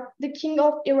are the King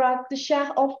of Iraq, the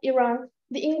Shah of Iran,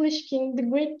 the English King, the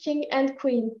Greek King, and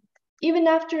Queen. Even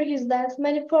after his death,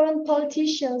 many foreign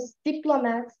politicians,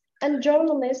 diplomats, and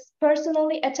journalists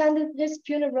personally attended his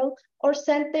funeral or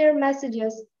sent their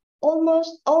messages.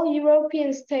 Almost all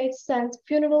European states sent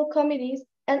funeral committees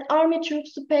and army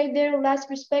troops to pay their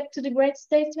last respect to the great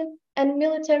statesman and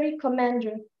military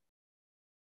commander.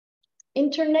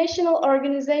 International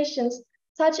organizations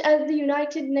such as the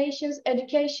United Nations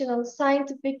Educational,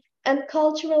 Scientific, and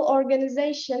Cultural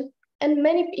Organization, and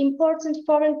many important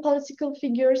foreign political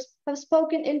figures have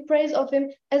spoken in praise of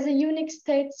him as a unique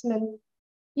statesman.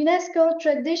 UNESCO,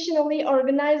 traditionally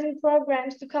organizing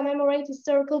programs to commemorate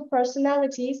historical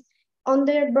personalities on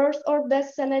their birth or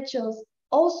death centennials,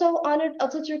 also honored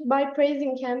Atatürk by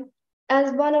praising him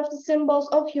as one of the symbols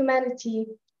of humanity.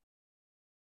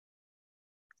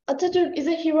 Atatürk is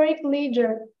a heroic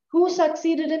leader who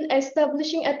succeeded in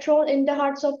establishing a throne in the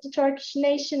hearts of the Turkish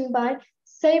nation by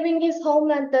saving his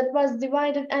homeland that was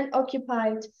divided and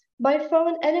occupied by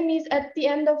foreign enemies at the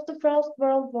end of the First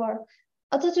World War.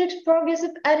 Atatürk's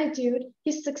progressive attitude,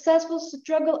 his successful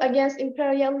struggle against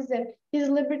imperialism, his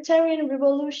libertarian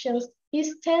revolutions,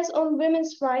 his stance on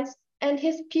women's rights, and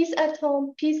his peace at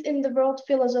home, peace in the world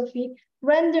philosophy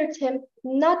rendered him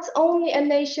not only a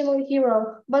national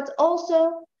hero, but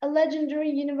also a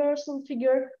legendary universal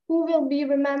figure who will be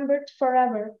remembered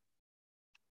forever.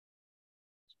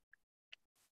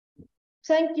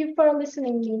 Thank you for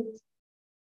listening to me.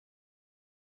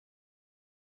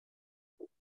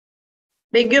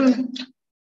 Begum,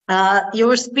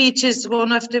 your speech is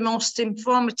one of the most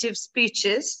informative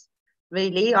speeches,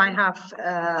 really, I have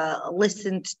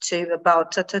listened to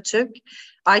about Atatürk.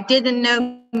 I didn't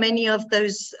know many of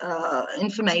those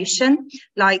information,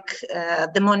 like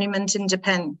the monument in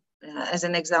Japan, as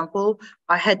an example.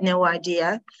 I had no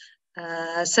idea.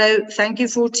 So thank you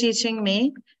for teaching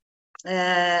me.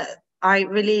 I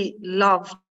really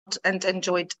loved and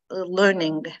enjoyed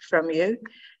learning from you.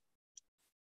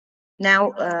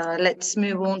 Now, let's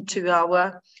move on to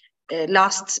our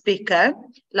last speaker,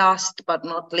 last but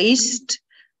not least.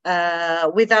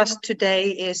 With us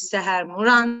today is Seher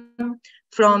Muran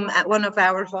from one of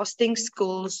our hosting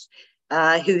schools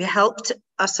who helped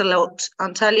us a lot,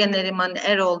 Antalya Neriman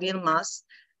Erol Yilmaz,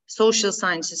 Social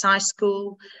Sciences High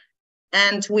School.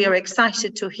 And we are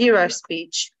excited to hear our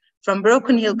speech from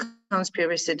Broken Hill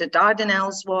Conspiracy, the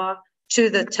Dardanelles War,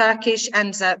 to the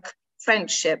Turkish-Anzac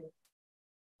friendship.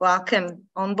 Welcome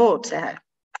on board, Seher.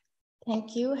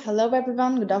 Thank you. Hello,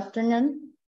 everyone. Good afternoon.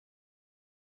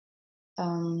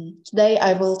 Today,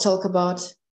 I will talk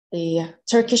about the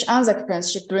Turkish-Anzac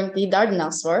friendship during the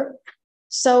Dardanelles War.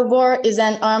 So, war is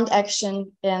an armed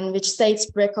action in which states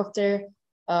break off their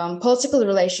political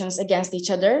relations against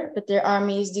each other with their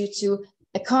armies due to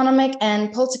economic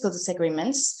and political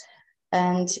disagreements.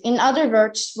 And in other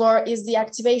words, war is the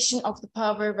activation of the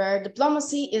power where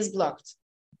diplomacy is blocked.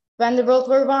 When the World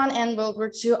War I and World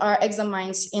War II are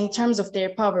examined in terms of their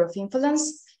power of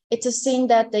influence, it is seen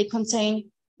that they contain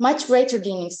much greater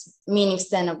meanings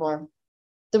than a war.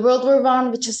 The World War I,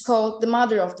 which is called the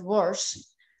mother of the wars,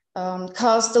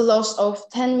 caused the loss of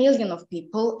 10 million of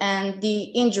people and the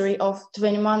injury of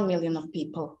 21 million of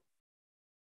people.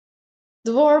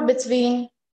 The war between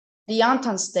the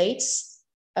Entente states,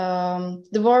 the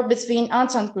war between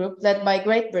Entente group led by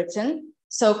Great Britain,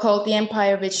 so-called the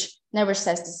empire which never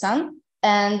sets the sun,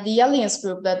 and the alliance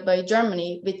group led by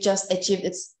Germany, which just achieved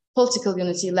its political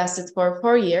unity, lasted for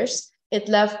 4 years. It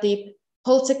left the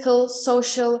political,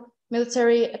 social,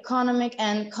 military, economic,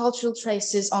 and cultural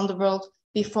traces on the world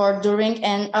before, during,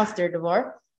 and after the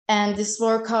war. and this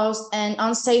war caused an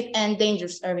unsafe and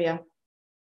dangerous area.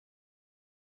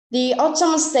 The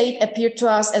Ottoman state appeared to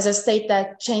us as a state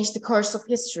that changed the course of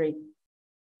history.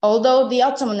 Although the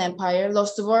Ottoman Empire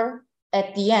lost the war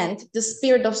at the end, the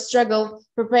spirit of struggle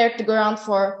prepared the ground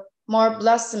for more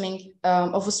blossoming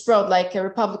of a sprout like a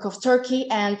Republic of Turkey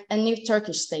and a new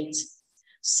Turkish state.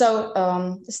 So,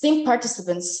 esteemed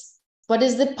participants, what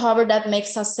is the power that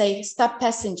makes us say, stop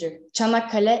passenger,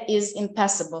 Çanakkale is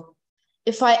impassable?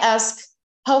 If I ask,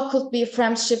 how could be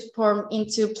friendship form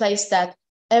into a place that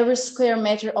every square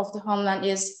meter of the homeland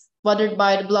is watered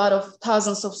by the blood of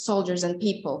thousands of soldiers and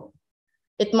people?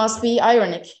 It must be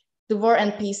ironic. The war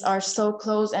and peace are so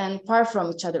close and far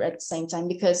from each other at the same time,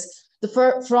 because the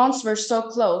fronts were so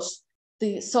close.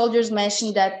 The soldiers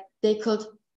mentioned that they could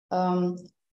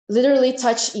literally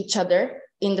touch each other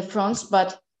in the fronts,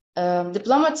 but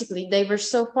diplomatically, they were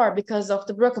so far because of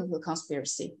the Broken Hill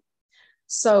conspiracy.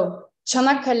 So,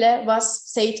 Çanakkale was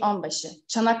Seyit Onbaşı.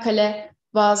 Çanakkale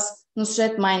was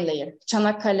Nusret Mainlayer.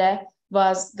 Çanakkale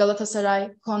was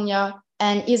Galatasaray, Konya,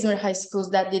 and Izmir high schools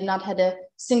that did not have a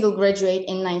single graduate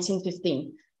in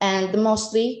 1915. And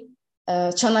mostly,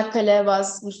 Çanakkale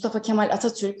was Mustafa Kemal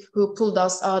Atatürk, who pulled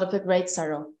us out of a great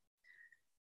sorrow.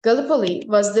 Gallipoli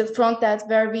was the front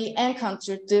where we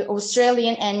encountered the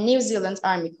Australian and New Zealand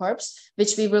Army Corps,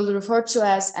 which we will refer to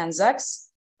as ANZACs.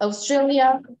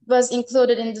 Australia was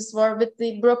included in this war with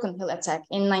the Broken Hill attack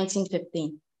in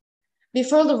 1915.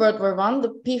 Before the World War I,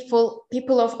 the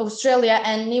people of Australia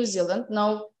and New Zealand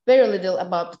know very little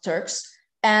about the Turks.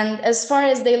 And as far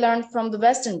as they learned from the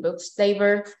Western books,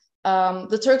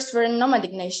 the Turks were a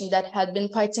nomadic nation that had been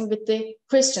fighting with the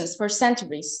Christians for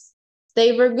centuries.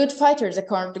 They were good fighters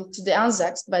according to the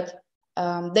Anzacs, but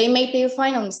they made their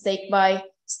final mistake by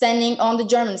standing on the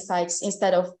German sides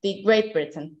instead of the Great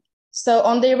Britain. So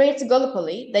on their way to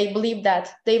Gallipoli, they believed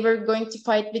that they were going to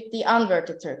fight with the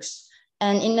unconverted Turks.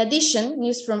 And in addition,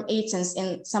 news from Athens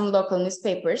in some local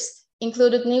newspapers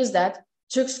included news that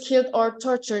Turks killed or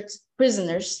tortured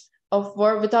prisoners of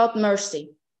war without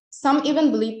mercy. Some even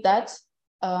believed that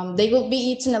they will be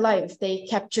eaten alive if they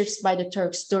captured by the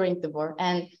Turks during the war,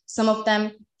 and some of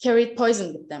them carried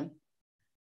poison with them.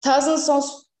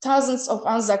 Thousands of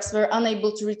Anzacs were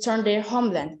unable to return their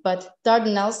homeland, but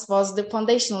Dardanelles was the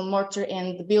foundational mortar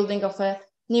in the building of a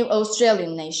new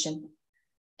Australian nation.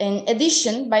 In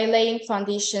addition, by laying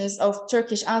foundations of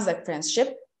Turkish Anzac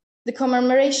friendship, the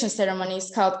commemoration ceremony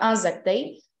is called Anzac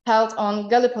Day, held on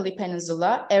Gallipoli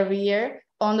Peninsula every year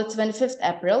on the 25th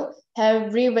April,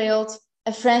 have revealed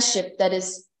a friendship that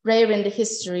is rare in the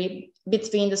history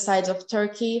between the sides of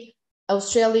Turkey,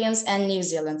 Australians, and New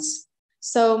Zealanders.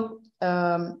 So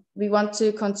we want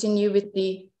to continue with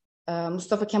the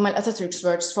Mustafa Kemal Atatürk's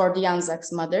words for the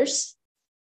Anzacs mothers.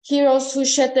 Heroes who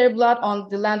shed their blood on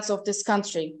the lands of this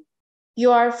country. You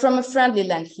are from a friendly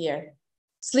land here.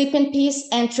 Sleep in peace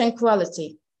and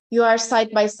tranquility. You are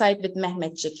side by side with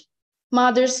Mehmetçik.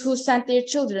 Mothers who sent their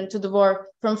children to the war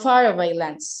from faraway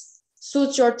lands.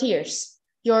 Soothe your tears.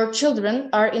 Your children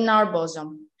are in our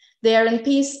bosom. They are in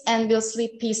peace and will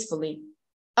sleep peacefully.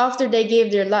 After they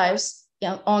gave their lives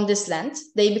on this land,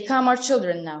 they become our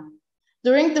children now.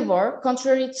 During the war,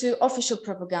 contrary to official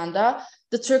propaganda,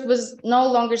 the Turk was no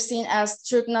longer seen as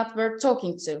Turk not worth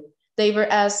talking to. They were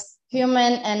as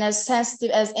human and as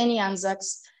sensitive as any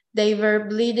Anzacs. They were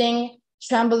bleeding,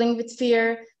 trembling with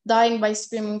fear, dying by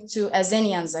screaming too as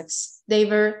any Anzacs.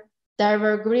 There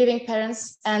were grieving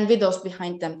parents and widows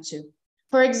behind them too.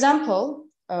 For example,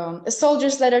 a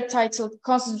soldier's letter titled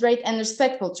Considerate and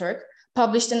Respectful Turk,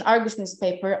 published in ARGE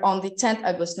newspaper on the 10th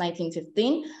August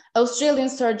 1915, Australian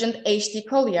Sergeant H.D.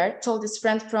 Collier told his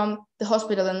friend from the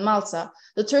hospital in Malta,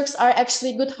 the Turks are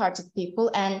actually good-hearted people,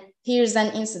 and here's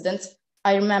an incident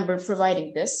I remember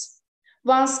providing this.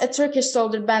 Once a Turkish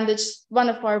soldier bandaged one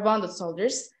of our wounded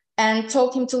soldiers and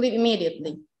told him to leave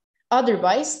immediately.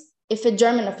 Otherwise, if a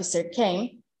German officer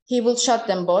came, he would shoot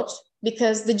them both,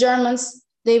 because the Germans,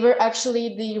 they were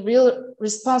actually the real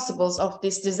responsibles of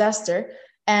this disaster,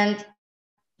 and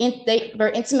they were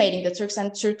intimating the Turks,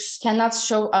 and Turks cannot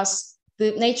show us the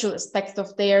natural aspect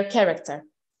of their character.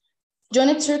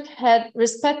 Johnny Turk had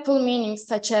respectful meanings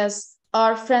such as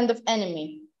our friend of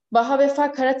enemy.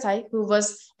 Bahavefa Karatay, who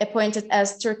was appointed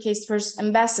as Turkey's first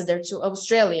ambassador to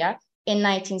Australia in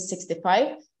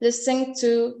 1965, listened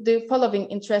to the following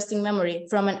interesting memory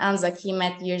from an Anzac he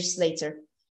met years later.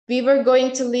 We were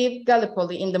going to leave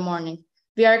Gallipoli in the morning.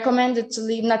 We are commanded to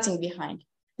leave nothing behind.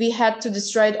 We had to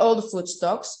destroy all the food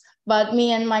stocks, but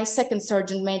me and my second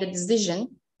sergeant made a decision.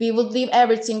 We would leave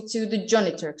everything to the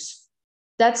Johnny Turks.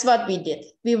 That's what we did.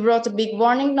 We wrote a big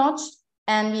warning note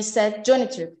and we said, Johnny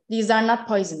Turk, these are not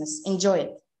poisonous, enjoy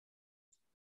it.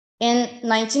 In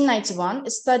 1991,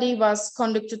 a study was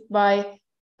conducted by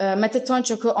Mete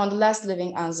Tonçoku on the last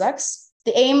living Anzacs.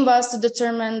 The aim was to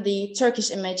determine the Turkish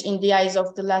image in the eyes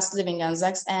of the last living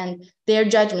Anzacs and their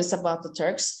judgments about the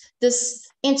Turks. This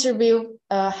interview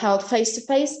held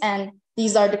face-to-face, and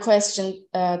these are the questions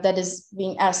that is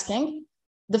being asking.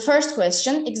 The first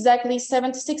question, exactly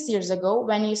 76 years ago,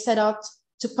 when you set out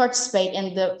to participate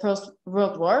in the First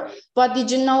World War, what did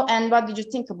you know and what did you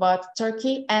think about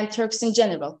Turkey and Turks in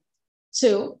general?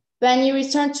 2, when you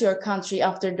returned to your country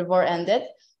after the war ended,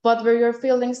 what were your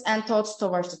feelings and thoughts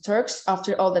towards the Turks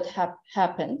after all that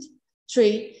happened?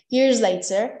 3, years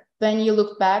later, when you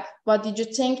look back, what did you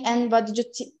think and what did you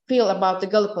feel about the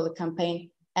Gallipoli campaign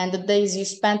and the days you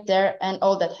spent there and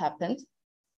all that happened?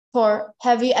 4,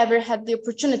 have you ever had the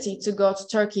opportunity to go to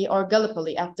Turkey or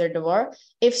Gallipoli after the war?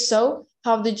 If so,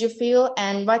 how did you feel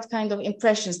and what kind of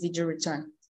impressions did you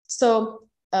return? So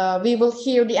we will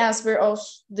hear the answer of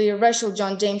the Rachel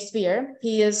John James Weir.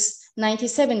 He is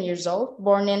 97 years old,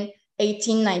 born in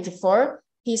 1894.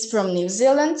 He's from New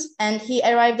Zealand, and he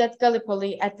arrived at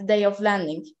Gallipoli at the day of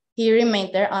landing. He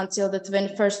remained there until the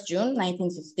 21st June,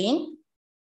 1915.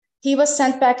 He was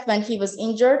sent back when he was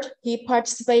injured. He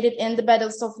participated in the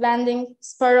battles of Landing,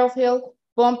 Sparrow Hill,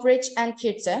 Bomb Bridge, and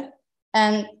Kirte.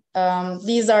 And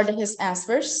these are his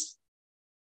answers.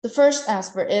 The first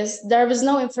answer is, there was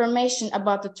no information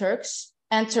about the Turks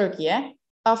and Turkey.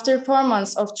 After 4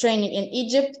 months of training in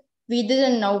Egypt, we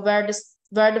didn't know where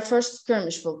the first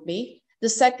skirmish would be. The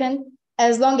second,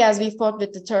 as long as we fought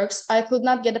with the Turks, I could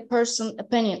not get a personal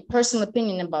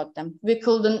opinion about them. We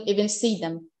couldn't even see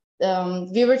them.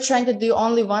 We were trying to do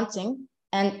only one thing,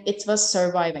 and it was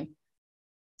surviving.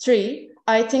 3,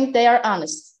 I think they are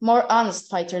honest, more honest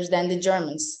fighters than the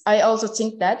Germans. I also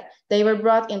think that they were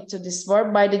brought into this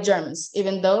war by the Germans,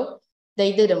 even though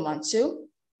they didn't want to.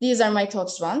 These are my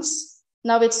thoughts once.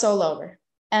 Now it's all over.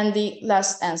 And the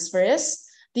last answer is,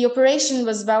 the operation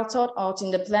was well thought out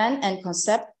in the plan and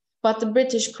concept, but the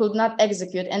British could not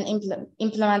execute and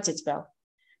implement it well.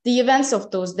 The events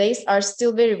of those days are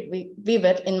still very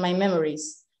vivid in my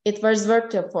memories. It was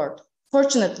worth the effort.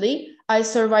 Fortunately, I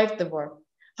survived the war.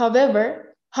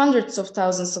 However, hundreds of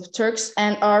thousands of Turks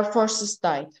and our forces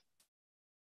died.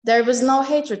 There was no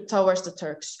hatred towards the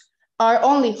Turks. Our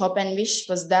only hope and wish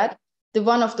was that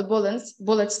one of the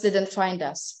bullets didn't find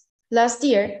us. Last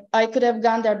year, I could have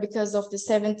gone there because of the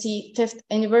 75th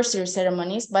anniversary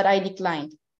ceremonies, but I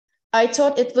declined. I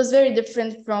thought it was very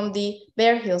different from the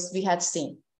Bear Hills we had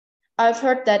seen. I've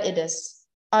heard that it is.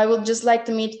 I would just like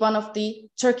to meet one of the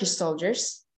Turkish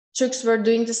soldiers. Turks were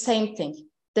doing the same thing,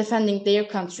 defending their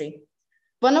country.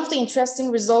 One of the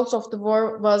interesting results of the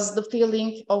war was the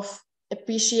feeling of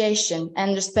appreciation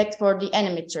and respect for the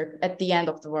enemy Turk at the end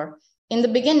of the war. In the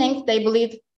beginning, they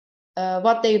believed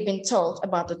what they've been told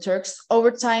about the Turks.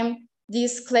 Over time,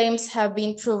 these claims have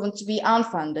been proven to be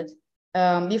unfounded.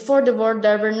 Before the war,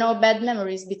 there were no bad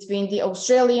memories between the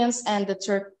Australians and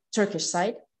the Turkish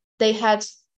side. They had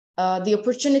the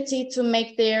opportunity to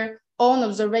make their own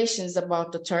observations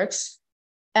about the Turks,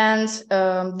 and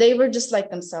they were just like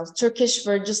themselves. Turkish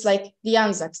were just like the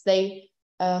Anzacs. They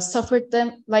suffered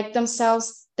them like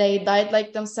themselves. They died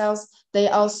like themselves. They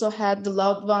also had the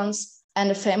loved ones and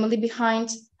a family behind.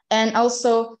 And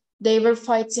also they were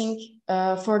fighting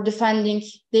for defending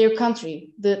their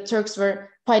country. The Turks were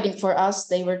fighting for us.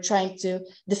 They were trying to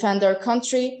defend their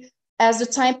country. As the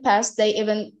time passed,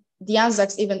 the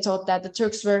Anzacs even thought that the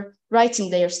Turks were right in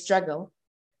their struggle.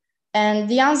 And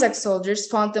the Anzac soldiers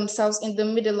found themselves in the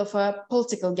middle of a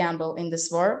political gamble in this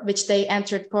war, which they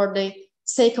entered for the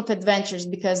sake of adventures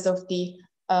because of the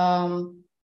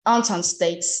Entente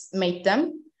states made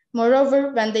them.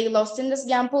 Moreover, when they lost in this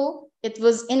gamble, it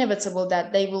was inevitable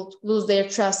that they would lose their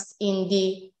trust in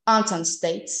the Entente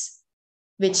states,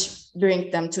 which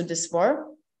bring them to this war.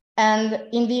 And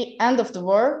in the end of the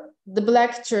war, the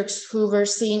Black Turks, who were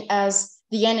seen as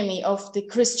the enemy of the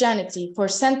Christianity for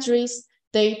centuries,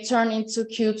 they turned into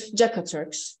cute Jaka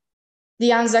Turks.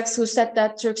 The Anzacs, who said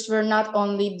that Turks were not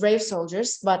only brave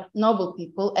soldiers, but noble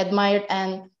people, admired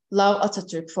and loved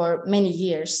Atatürk for many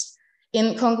years.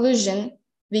 In conclusion,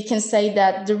 we can say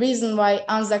that the reason why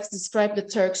Anzacs describe the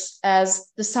Turks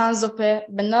as the sons of a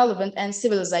benevolent and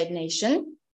civilized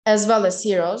nation, as well as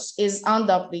heroes, is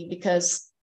undoubtedly because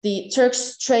the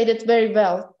Turks traded very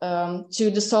well to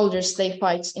the soldiers they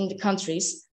fight in the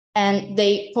countries, and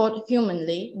they fought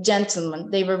humanly, gentlemen.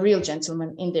 They were real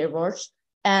gentlemen in their wars,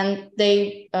 and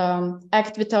they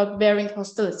act without bearing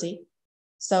hostility.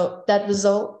 So that was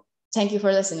all. Thank you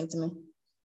for listening to me.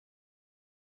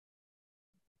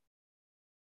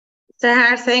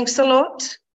 Seher, thanks a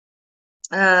lot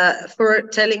for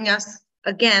telling us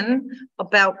again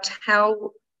about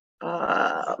how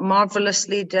marvelous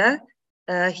leader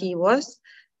he was.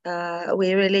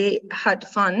 We really had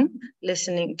fun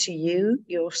listening to you,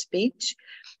 your speech.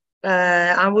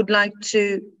 I would like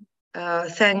to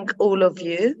thank all of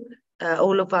you,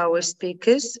 all of our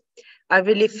speakers. I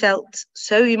really felt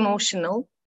so emotional.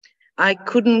 I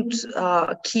couldn't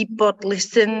keep but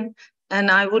listen, and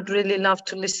I would really love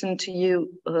to listen to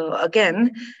you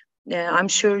again. I'm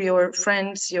sure your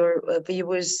friends, your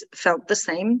viewers felt the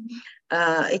same.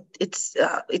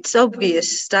 It's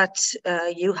obvious that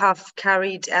you have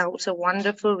carried out a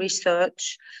wonderful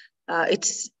research.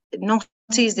 It's not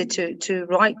easy to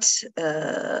write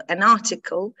an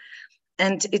article,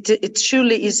 and it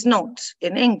surely is not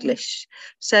in English.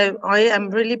 So I am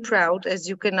really proud. As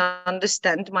you can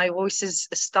understand, my voice is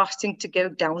starting to go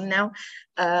down now.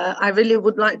 I really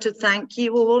would like to thank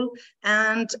you all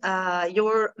and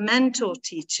your mentor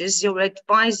teachers, your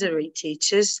advisory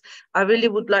teachers. I really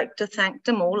would like to thank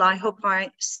them all. I hope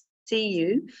I see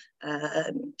you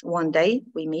one day,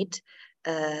 we meet.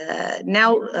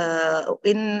 Now,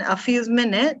 in a few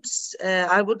minutes,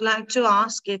 I would like to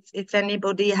ask if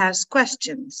anybody has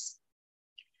questions.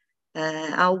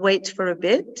 I'll wait for a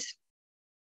bit.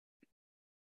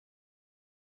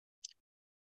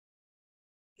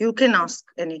 You can ask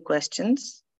any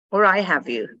questions, or I have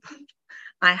you.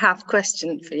 I have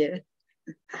questions for you.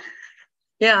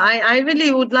 Yeah, I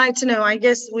really would like to know. I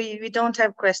guess we don't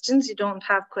have questions. You don't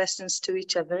have questions to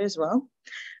each other as well.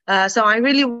 So I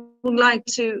really would like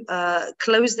to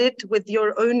close it with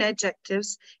your own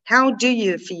adjectives. How do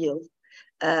you feel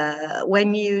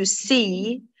when you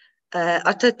see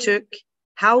Atatürk,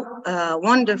 how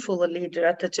wonderful a leader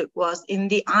Atatürk was in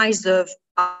the eyes of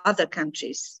other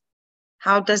countries?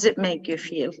 How does it make you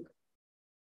feel?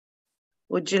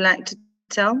 Would you like to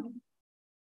tell?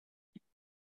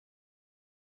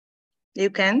 You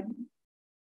can.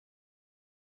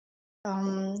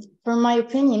 For my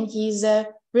opinion, he's a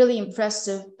really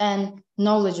impressive and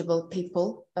knowledgeable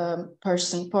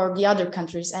person for the other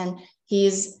countries, and he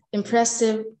is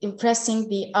impressing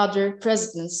the other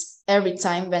presidents every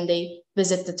time when they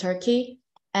visit the Turkey,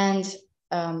 and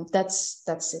that's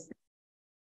it.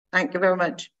 Thank you very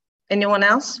much. Anyone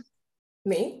else?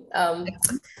 Me?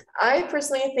 I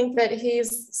personally think that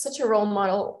he's such a role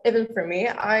model, even for me.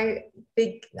 I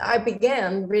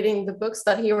began reading the books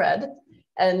that he read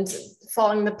and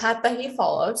following the path that he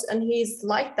followed, and he's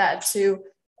like that to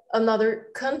another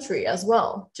country as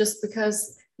well. Just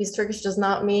because he's Turkish does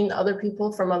not mean other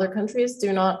people from other countries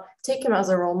do not take him as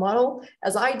a role model,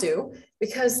 as I do,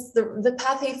 because the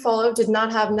path he followed did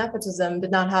not have nepotism,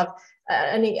 did not have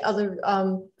any other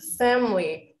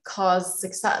family cause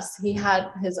success. He had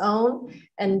his own,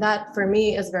 and that for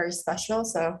me is very special.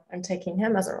 So I'm taking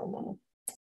him as a role model.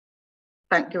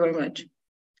 Thank you very much.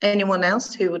 Anyone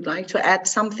else who would like to add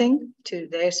something to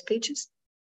their speeches?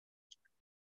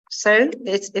 So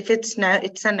if it's no,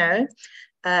 it's a no.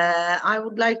 I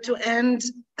would like to end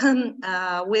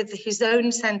with his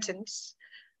own sentence.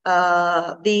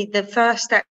 The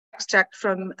first extract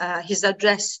from his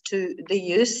address to the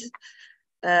youth.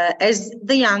 As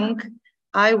the young,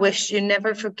 I wish you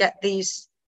never forget these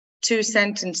two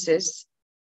sentences.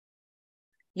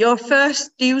 Your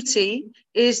first duty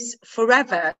is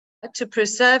forever to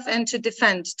preserve and to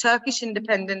defend Turkish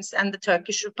independence and the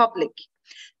Turkish Republic.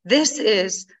 This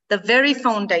is the very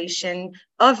foundation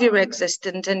of your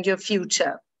existence and your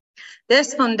future.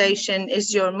 This foundation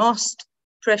is your most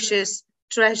precious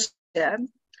treasure.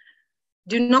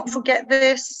 Do not forget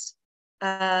this.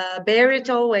 Bear it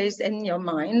always in your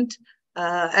mind.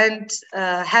 And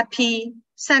happy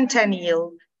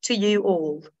centennial to you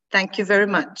all. Thank you very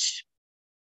much.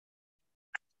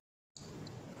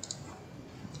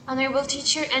 Honorable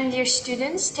teacher and dear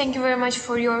students, thank you very much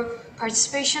for your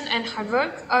participation and hard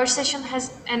work. Our session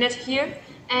has ended here,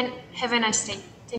 and have a nice day.